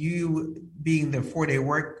 what you being the 4-day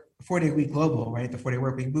week global, right? The 4-day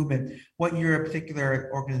work week movement, what your particular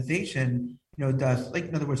organization, does. Like,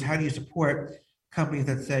 in other words, how do you support companies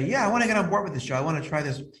that say, yeah, I want to get on board with this, Joe. I want to try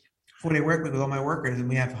this 4-day work week with all my workers, and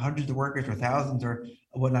we have hundreds of workers or thousands or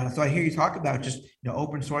whatnot. So I hear you talk about just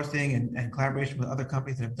open sourcing and collaboration with other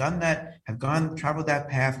companies that have done that, have traveled that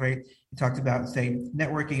path, right? You talked about, say,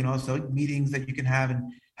 networking and also meetings that you can have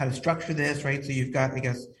and how to structure this, right? So you've got, I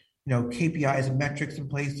guess, KPIs and metrics in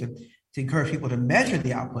place to encourage people to measure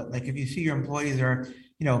the output. Like if you see your employees are,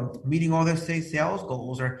 meeting all their, say, sales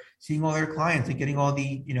goals or seeing all their clients and getting all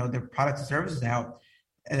the, their products and services out,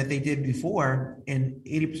 and that they did before in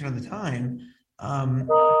 80% of the time,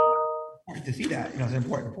 to see that, is an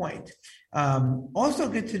important point. Also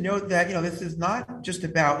good to note that, this is not just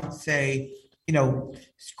about, say,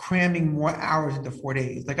 cramming more hours into 4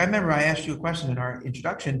 days. Like I remember I asked you a question in our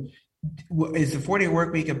introduction, is the 4-day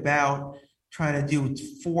work week about trying to do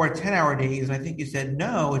 4 10-hour days? And I think you said,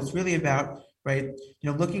 no, it's really about, right,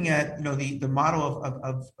 looking at, the model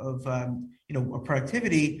of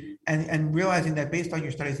productivity and realizing that based on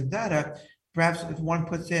your studies and data, perhaps if one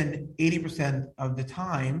puts in 80% of the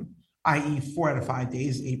time, i.e. 4 out of 5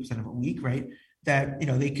 days, 8% of a week, right, that,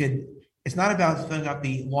 they could, it's not about filling up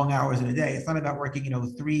the long hours in a day. It's not about working,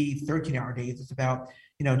 3 13-hour days. It's about,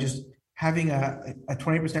 just having a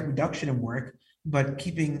 20% reduction in work, but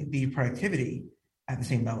keeping the productivity at the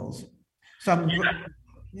same levels. So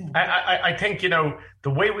I think, the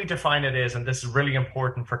way we define it is, and this is really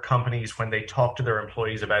important for companies when they talk to their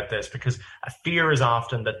employees about this, because a fear is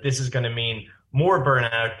often that this is going to mean more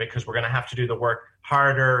burnout because we're going to have to do the work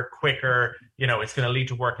harder, quicker, it's going to lead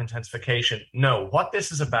to work intensification. No, what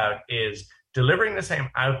this is about is delivering the same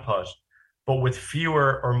output, but with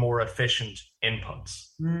fewer or more efficient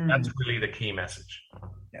inputs. That's really the key message.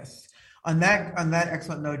 Yes. On that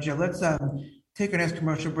excellent note, Joe, let's take our next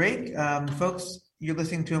commercial break. Folks, you're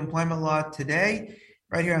listening to Employment Law Today,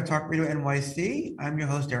 right here on Talk Radio NYC. I'm your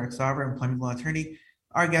host, Eric Sauber, employment law attorney.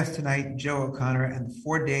 Our guest tonight, Joe O'Connor, and the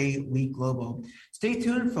 4-day week global. Stay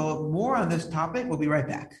tuned for more on this topic. We'll be right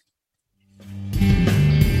back.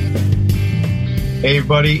 Hey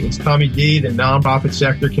everybody, it's Tommy D, the Nonprofit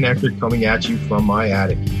Sector Connector, coming at you from my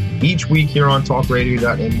attic. Each week here on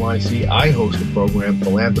TalkRadio.NYC, I host a program,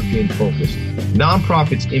 Philanthropy in Focus.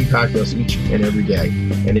 Nonprofits impact us each and every day,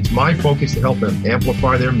 and it's my focus to help them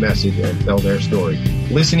amplify their message and tell their story.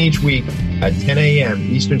 Listen each week at 10 a.m.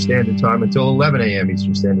 Eastern Standard Time until 11 a.m.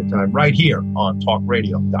 Eastern Standard Time, right here on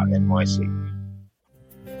TalkRadio.NYC.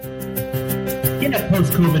 In a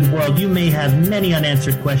post-COVID world, you may have many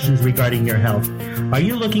unanswered questions regarding your health. Are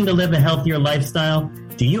you looking to live a healthier lifestyle?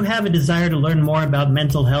 Do you have a desire to learn more about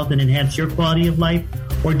mental health and enhance your quality of life?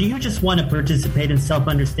 Or do you just want to participate in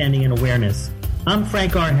self-understanding and awareness? I'm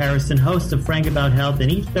Frank R. Harrison, host of Frank About Health,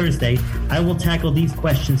 and each Thursday, I will tackle these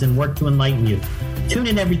questions and work to enlighten you. Tune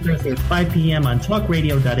in every Thursday at 5 p.m. on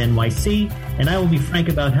talkradio.nyc, and I will be frank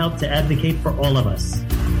about health to advocate for all of us.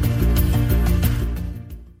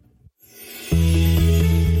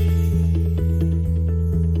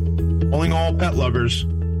 Calling all pet lovers.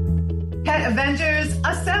 Pet Avengers,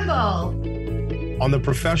 assemble! On the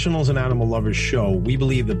Professionals and Animal Lovers show, we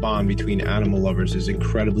believe the bond between animal lovers is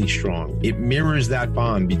incredibly strong. It mirrors that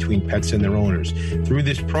bond between pets and their owners. Through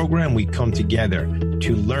this program, we come together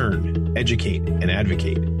to learn, educate, and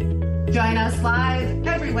advocate. Join us live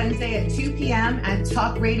every Wednesday at 2 p.m. at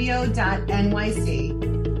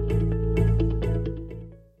talkradio.nyc.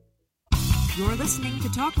 You're listening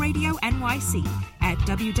to Talk Radio NYC at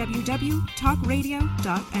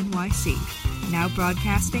www.talkradio.nyc. Now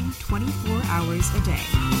broadcasting 24 hours a day.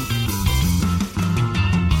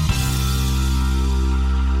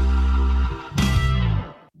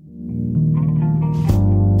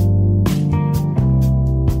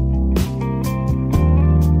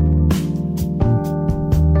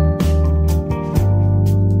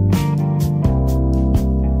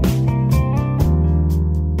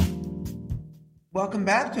 Welcome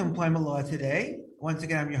back to Employment Law Today. Once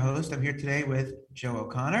again, I'm your host. I'm here today with Joe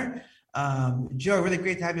O'Connor. Joe, really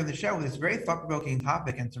great to have you on the show with this very thought-provoking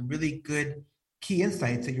topic and some really good key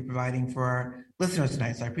insights that you're providing for our listeners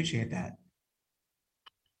tonight. So I appreciate that.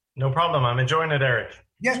 No problem. I'm enjoying it, Eric.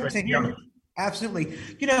 Yeah, same here. Absolutely.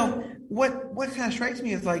 You know, what kind of strikes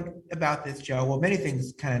me is like about this, Joe, well, many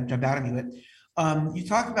things kind of jump out at me, but you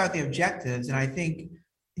talk about the objectives, and I think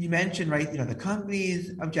you mentioned, right, the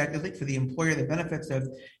company's objectives, like for the employer, the benefits of,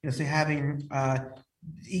 say having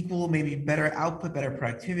equal, maybe better output, better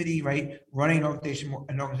productivity, right? Running an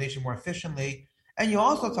organization more efficiently. And you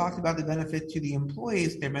also talked about the benefit to the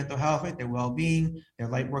employees, their mental health, right? Their well-being, their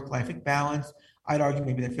work-life balance. I'd argue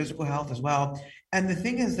maybe their physical health as well. And the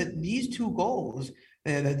thing is that these two goals,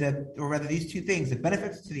 or rather these two things, the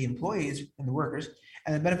benefits to the employees and the workers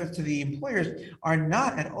and the benefits to the employers, are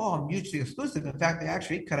not at all mutually exclusive. In fact, they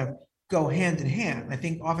actually kind of go hand in hand. I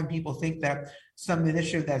think often people think that some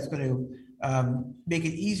initiative that's going to make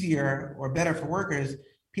it easier or better for workers,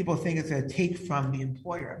 people think it's going to take from the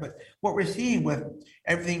employer. But what we're seeing with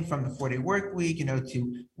everything from the 4-day work week,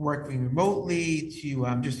 to working remotely,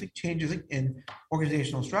 to just changes in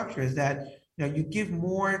organizational structure, is that you give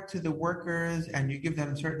more to the workers and you give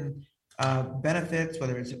them certain benefits,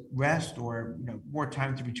 whether it's rest or more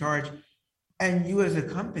time to recharge, and you as a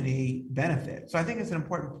company benefit. So I think it's an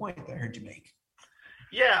important point that I heard you make.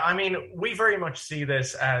 Yeah, I mean, we very much see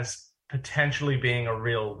this as potentially being a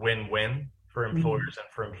real win-win for employers and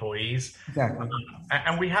for employees. Exactly.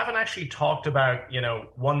 And we haven't actually talked about,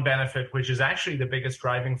 one benefit, which is actually the biggest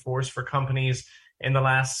driving force for companies in the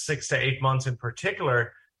last 6 to 8 months in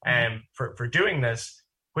particular, for doing this,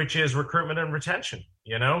 which is recruitment and retention.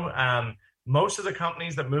 Most of the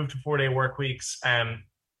companies that moved to 4-day work weeks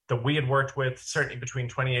that we had worked with, certainly between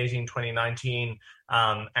 2018, 2019,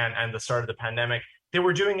 and the start of the pandemic, they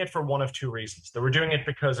were doing it for one of two reasons. They were doing it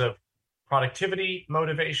because of productivity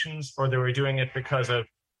motivations, or they were doing it because of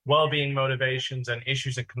well-being motivations and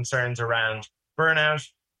issues and concerns around burnout.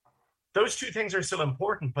 Those two things are still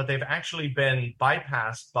important, but they've actually been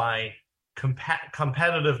bypassed by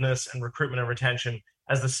competitiveness and recruitment and retention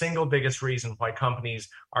as the single biggest reason why companies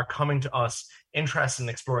are coming to us interested in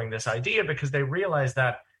exploring this idea, because they realize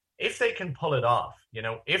that if they can pull it off,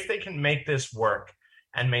 if they can make this work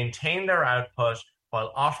and maintain their output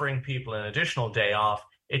while offering people an additional day off,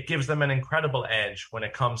 it gives them an incredible edge when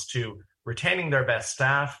it comes to retaining their best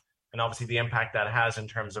staff, and obviously the impact that has in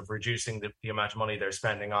terms of reducing the amount of money they're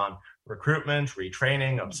spending on recruitment,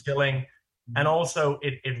 retraining, upskilling. And also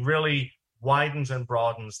it really widens and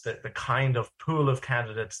broadens the kind of pool of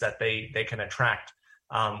candidates that they can attract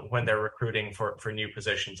when they're recruiting for new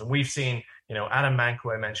positions. And we've seen, Adam Mank,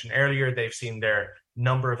 who I mentioned earlier, they've seen their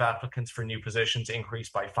number of applicants for new positions increase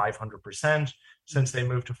by 500% since they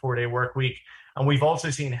moved to 4-day work week. And we've also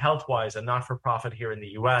seen Healthwise, a not-for-profit here in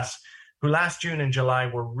the US, who last June and July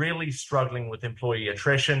were really struggling with employee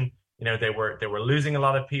attrition. They were losing a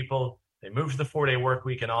lot of people. They moved to the 4-day work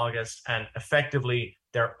week in August, and effectively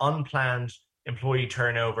their unplanned employee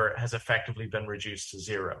turnover has effectively been reduced to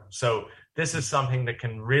zero. So this is something that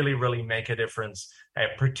can really, really make a difference,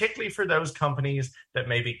 particularly for those companies that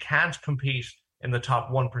maybe can't compete in the top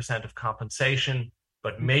 1% of compensation,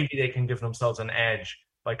 but maybe they can give themselves an edge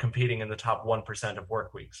by competing in the top 1% of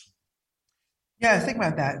work weeks. Yeah, think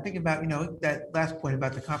about that. Think about, that last point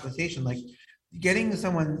about the compensation, like giving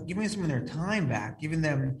someone their time back, giving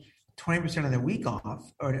them 20% of their week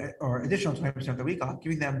off, or additional 20% of the week off,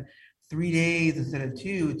 giving them 3 days instead of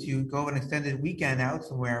 2 to go an extended weekend out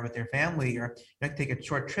somewhere with their family, or take a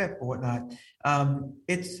short trip or whatnot.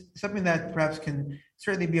 It's something that perhaps can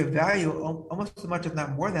certainly be of value, almost as much, if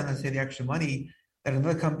not more than, let's say, the extra money that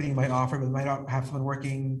another company might offer, but might have someone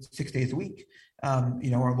working 6 days a week,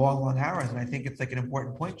 or long hours. And I think it's like an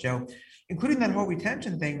important point, Joe, including that whole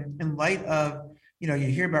retention thing in light of, you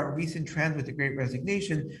hear about recent trends with the Great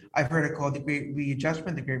Resignation. I've heard it called the Great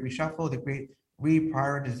Readjustment, the Great Reshuffle, the Great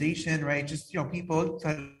Reprioritization, right? Just, people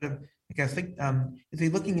sort of, I guess, think, if they're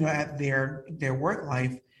looking, at their work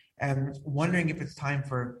life and wondering if it's time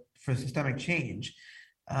for systemic change.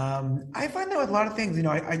 I find that with a lot of things,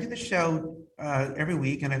 I do the show every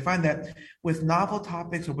week, and I find that with novel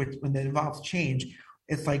topics or when it involves change,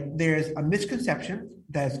 it's like there's a misconception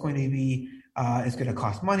that it's going to be, it's going to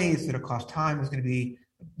cost money, it's going to cost time, it's going to be,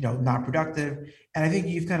 not productive. And I think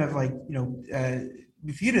you've kind of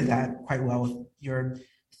refuted that quite well with your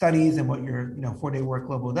studies and what your 4-day work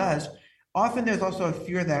global does. Often there's also a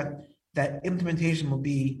fear that implementation will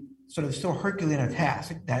be sort of so Herculean a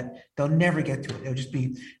task that they'll never get to it. It'll just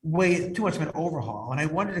be way too much of an overhaul. And I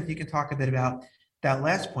wondered if you could talk a bit about that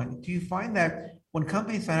last point. Do you find that when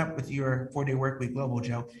companies sign up with your 4-day work week global,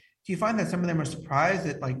 Joe, do you find that some of them are surprised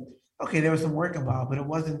that, okay, there was some work involved, but it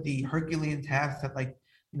wasn't the Herculean task that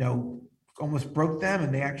almost broke them,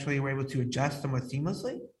 and they actually were able to adjust somewhat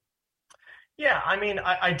seamlessly? Yeah, I mean,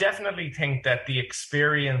 I definitely think that the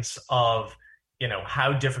experience of,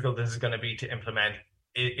 how difficult this is going to be to implement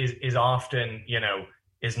is often,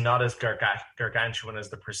 is not as gargantuan as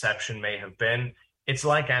the perception may have been. It's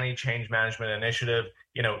like any change management initiative.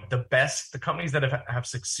 The companies that have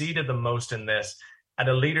succeeded the most in this at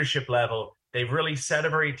a leadership level they've really set a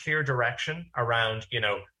very clear direction around,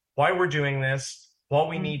 why we're doing this, what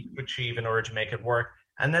we need to achieve in order to make it work.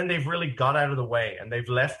 And then they've really got out of the way and they've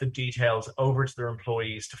left the details over to their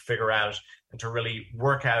employees to figure out and to really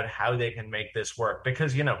work out how they can make this work.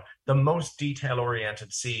 Because, the most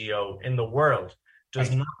detail-oriented CEO in the world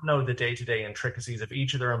does not know the day-to-day intricacies of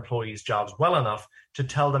each of their employees' jobs well enough to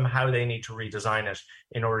tell them how they need to redesign it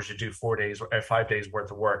in order to do 5 days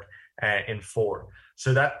worth of work in 4.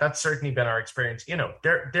 So that's certainly been our experience.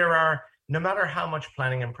 There are, no matter how much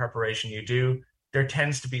planning and preparation you do, there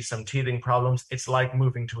tends to be some teething problems. It's like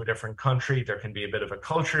moving to a different country. There can be a bit of a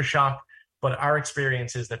culture shock. But our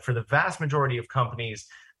experience is that for the vast majority of companies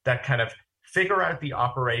that kind of figure out the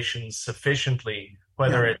operations sufficiently,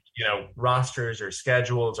 whether it's, rosters or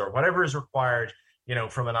schedules or whatever is required,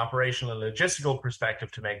 from an operational and logistical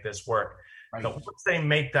perspective to make this work. Right. But once they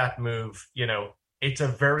make that move, it's a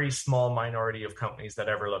very small minority of companies that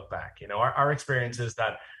ever look back. Our experience is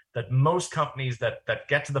that most companies that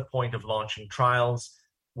get to the point of launching trials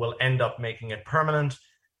will end up making it permanent.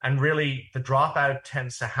 And really the dropout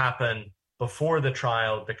tends to happen before the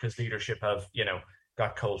trial because leadership have,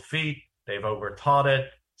 got cold feet, they've overthought it,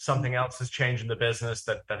 something else has changed in the business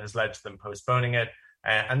that has led to them postponing it.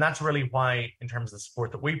 And that's really why, in terms of the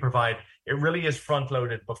support that we provide, it really is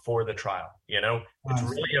front-loaded before the trial. It's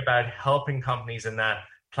really about helping companies in that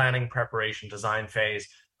planning, preparation, design phase.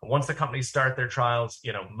 And once the companies start their trials,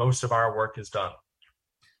 most of our work is done.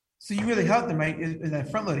 So you really help them, right? In that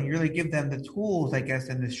front loading, you really give them the tools, I guess,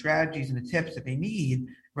 and the strategies and the tips that they need,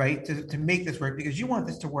 right, to make this work, because you want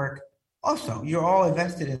this to work. Also, you're all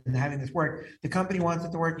invested in having this work. The company wants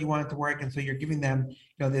it to work, you want it to work, and so you're giving them,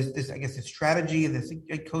 this I guess, this strategy and this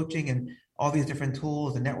coaching and all these different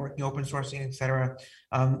tools, the networking, open sourcing, et cetera.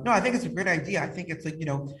 No, I think it's a great idea. I think it's like,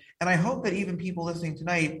 and I hope that even people listening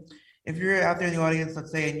tonight, if you're out there in the audience,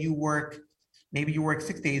 let's say, and maybe you work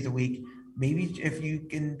 6 days a week, maybe if you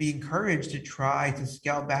can be encouraged to try to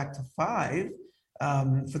scale back to 5,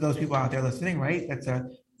 for those people out there listening, right? That's a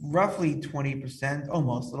roughly 20%,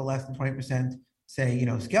 almost a little less than 20%, say,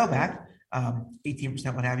 scale back,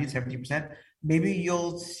 18%, what have you, 17%. Maybe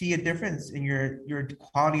you'll see a difference in your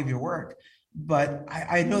quality of your work. But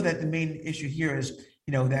I know that the main issue here is,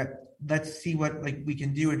 that let's see what we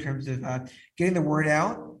can do in terms of getting the word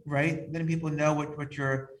out, right? Letting people know what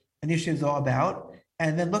your initiative is all about,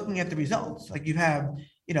 and then looking at the results. Like you have,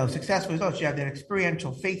 successful results. You have that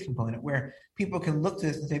experiential faith component where people can look to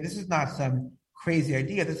this and say, this is not some crazy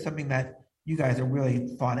idea. This is something that you guys are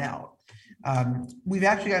really thought out. We've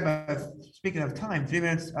actually got, speaking of time, 3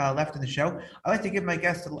 minutes left in the show. I'd like to give my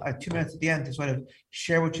guests 2 minutes at the end to sort of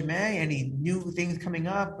share what you may, any new things coming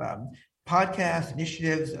up, podcasts,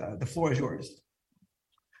 initiatives. The floor is yours.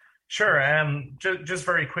 Sure. Just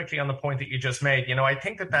very quickly on the point that you just made, I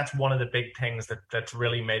think that's one of the big things that's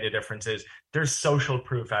really made a difference is there's social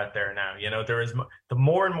proof out there now. There is the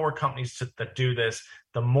more and more companies that do this,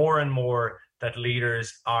 the more and more that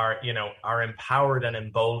leaders are empowered and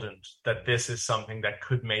emboldened that this is something that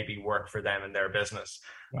could maybe work for them in their business.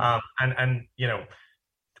 Yeah.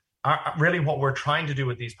 Really what we're trying to do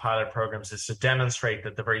with these pilot programs is to demonstrate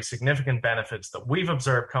that the very significant benefits that we've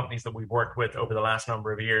observed companies that we've worked with over the last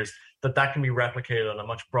number of years, that can be replicated on a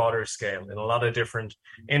much broader scale in a lot of different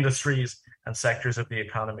industries and sectors of the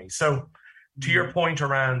economy. So to your point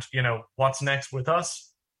around, what's next with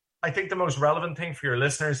us, I think the most relevant thing for your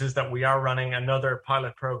listeners is that we are running another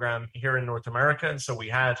pilot program here in North America. So we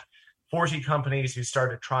had 40 companies who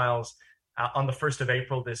started trials on the 1st of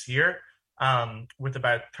April this year. With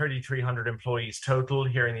about 3,300 employees total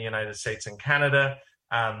here in the United States and Canada.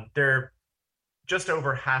 They're just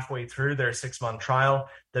over halfway through their 6-month trial.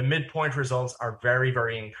 The midpoint results are very,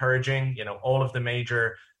 very encouraging. All of the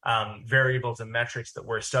major variables and metrics that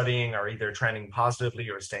we're studying are either trending positively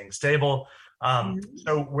or staying stable.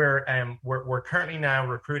 So we're currently now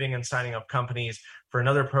recruiting and signing up companies for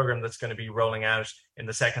another program that's going to be rolling out in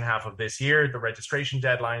the second half of this year. The registration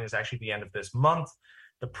deadline is actually the end of this month.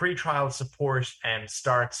 The pre-trial support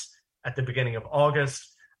starts at the beginning of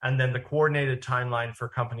August, and then the coordinated timeline for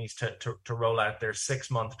companies to roll out their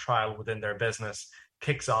 6-month trial within their business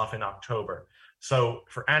kicks off in October. So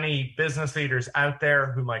for any business leaders out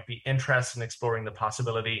there who might be interested in exploring the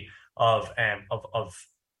possibility of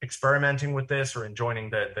experimenting with this or in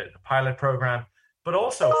joining the pilot program, but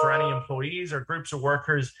also for any employees or groups of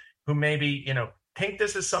workers who maybe, think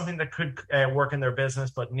this is something that could work in their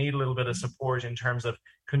business, but need a little bit of support in terms of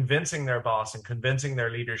convincing their boss and convincing their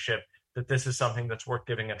leadership that this is something that's worth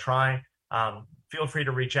giving a try. Feel free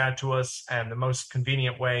to reach out to us. And the most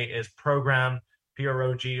convenient way is program,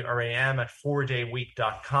 PROGRAM, at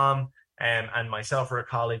 4dayweek.com. and myself or a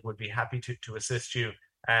colleague would be happy to assist you,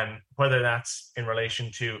 whether that's in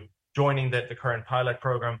relation to joining the current pilot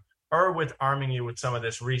program or with arming you with some of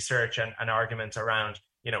this research and arguments around,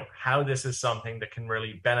 how this is something that can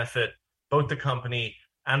really benefit both the company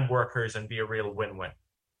and workers and be a real win-win.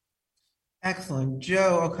 Excellent.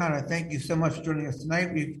 Joe O'Connor, thank you so much for joining us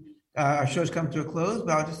tonight. Our show's come to a close,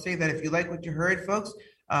 but I'll just say that if you like what you heard, folks,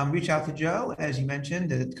 reach out to Joe, as you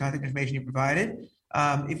mentioned, the contact information you provided.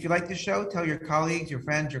 If you like the show, tell your colleagues, your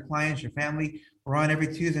friends, your clients, your family. We're on every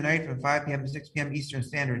Tuesday night from 5 p.m. to 6 p.m. Eastern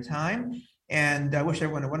Standard Time. And I wish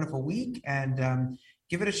everyone a wonderful week and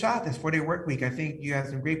give it a shot, this 4-day work week. I think you have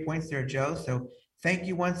some great points there, Joe. So thank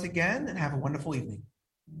you once again and have a wonderful evening.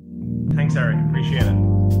 Thanks, Eric. Appreciate it.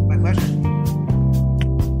 My pleasure.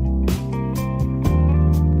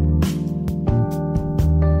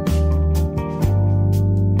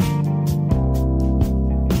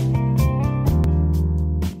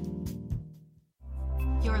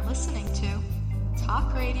 You're listening to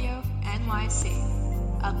Talk Radio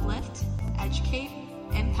NYC. Uplift, educate,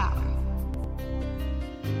 empower.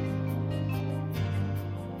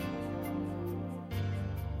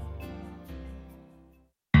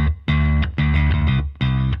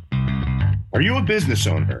 Are you a business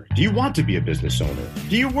owner? Do you want to be a business owner?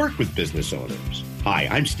 Do you work with business owners? Hi,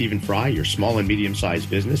 I'm Stephen Fry, your small and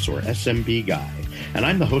medium-sized business or SMB guy, and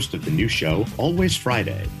I'm the host of the new show, Always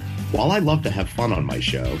Friday. While I love to have fun on my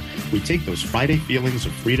show, we take those Friday feelings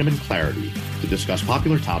of freedom and clarity to discuss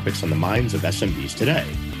popular topics on the minds of SMBs today.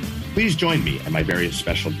 Please join me and my various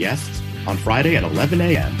special guests on Friday at 11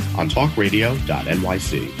 a.m. on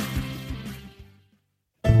talkradio.nyc.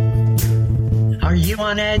 Are you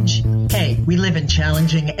on edge? Hey, we live in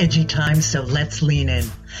challenging, edgy times, so let's lean in.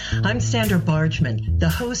 I'm Sandra Bargeman, the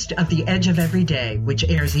host of The Edge of Every Day, which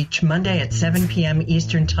airs each Monday at 7 p.m.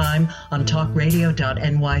 Eastern Time on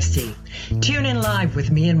talkradio.nyc. Tune in live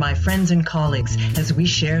with me and my friends and colleagues as we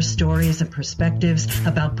share stories and perspectives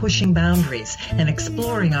about pushing boundaries and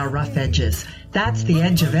exploring our rough edges. That's The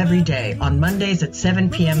Edge of Every Day on Mondays at 7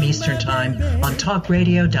 p.m. Eastern Time on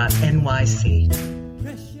talkradio.nyc.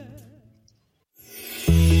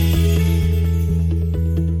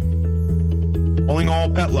 Calling all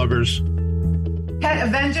pet lovers. Pet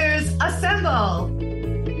Avengers, assemble!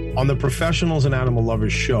 On the Professionals and Animal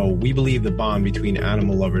Lovers show, we believe the bond between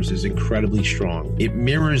animal lovers is incredibly strong. It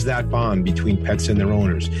mirrors that bond between pets and their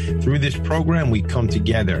owners. Through this program, we come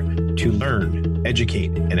together to learn,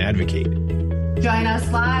 educate, and advocate. Join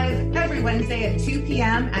us live every Wednesday at 2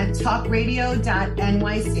 p.m. at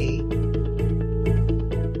talkradio.nyc.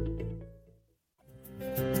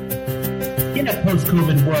 In a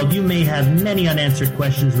post-COVID world, you may have many unanswered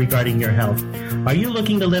questions regarding your health. Are you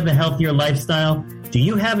looking to live a healthier lifestyle? Do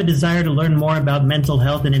you have a desire to learn more about mental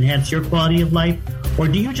health and enhance your quality of life? Or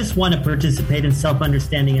do you just want to participate in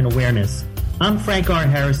self-understanding and awareness? I'm Frank R.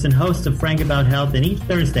 Harrison, host of Frank About Health, and each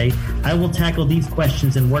Thursday, I will tackle these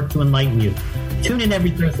questions and work to enlighten you. Tune in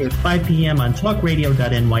every Thursday at 5 p.m. on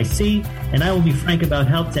talkradio.nyc, and I will be frank about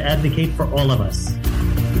health to advocate for all of us.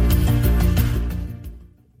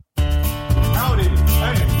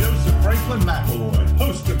 Franklin McElroy,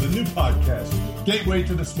 host of the new podcast, Gateway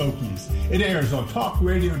to the Smokies. It airs on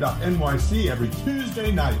talkradio.nyc every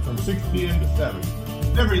Tuesday night from 6 p.m. to 7.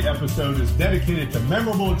 Every episode is dedicated to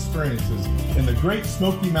memorable experiences in the Great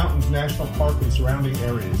Smoky Mountains National Park and surrounding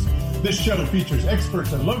areas. This show features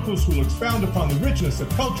experts and locals who will expound upon the richness of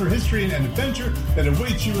culture, history, and adventure that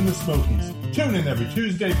awaits you in the Smokies. Tune in every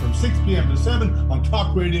Tuesday from 6 p.m. to 7 on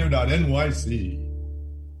talkradio.nyc.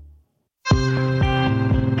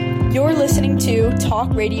 You're listening to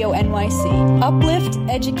Talk Radio NYC. Uplift,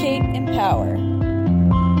 educate, empower.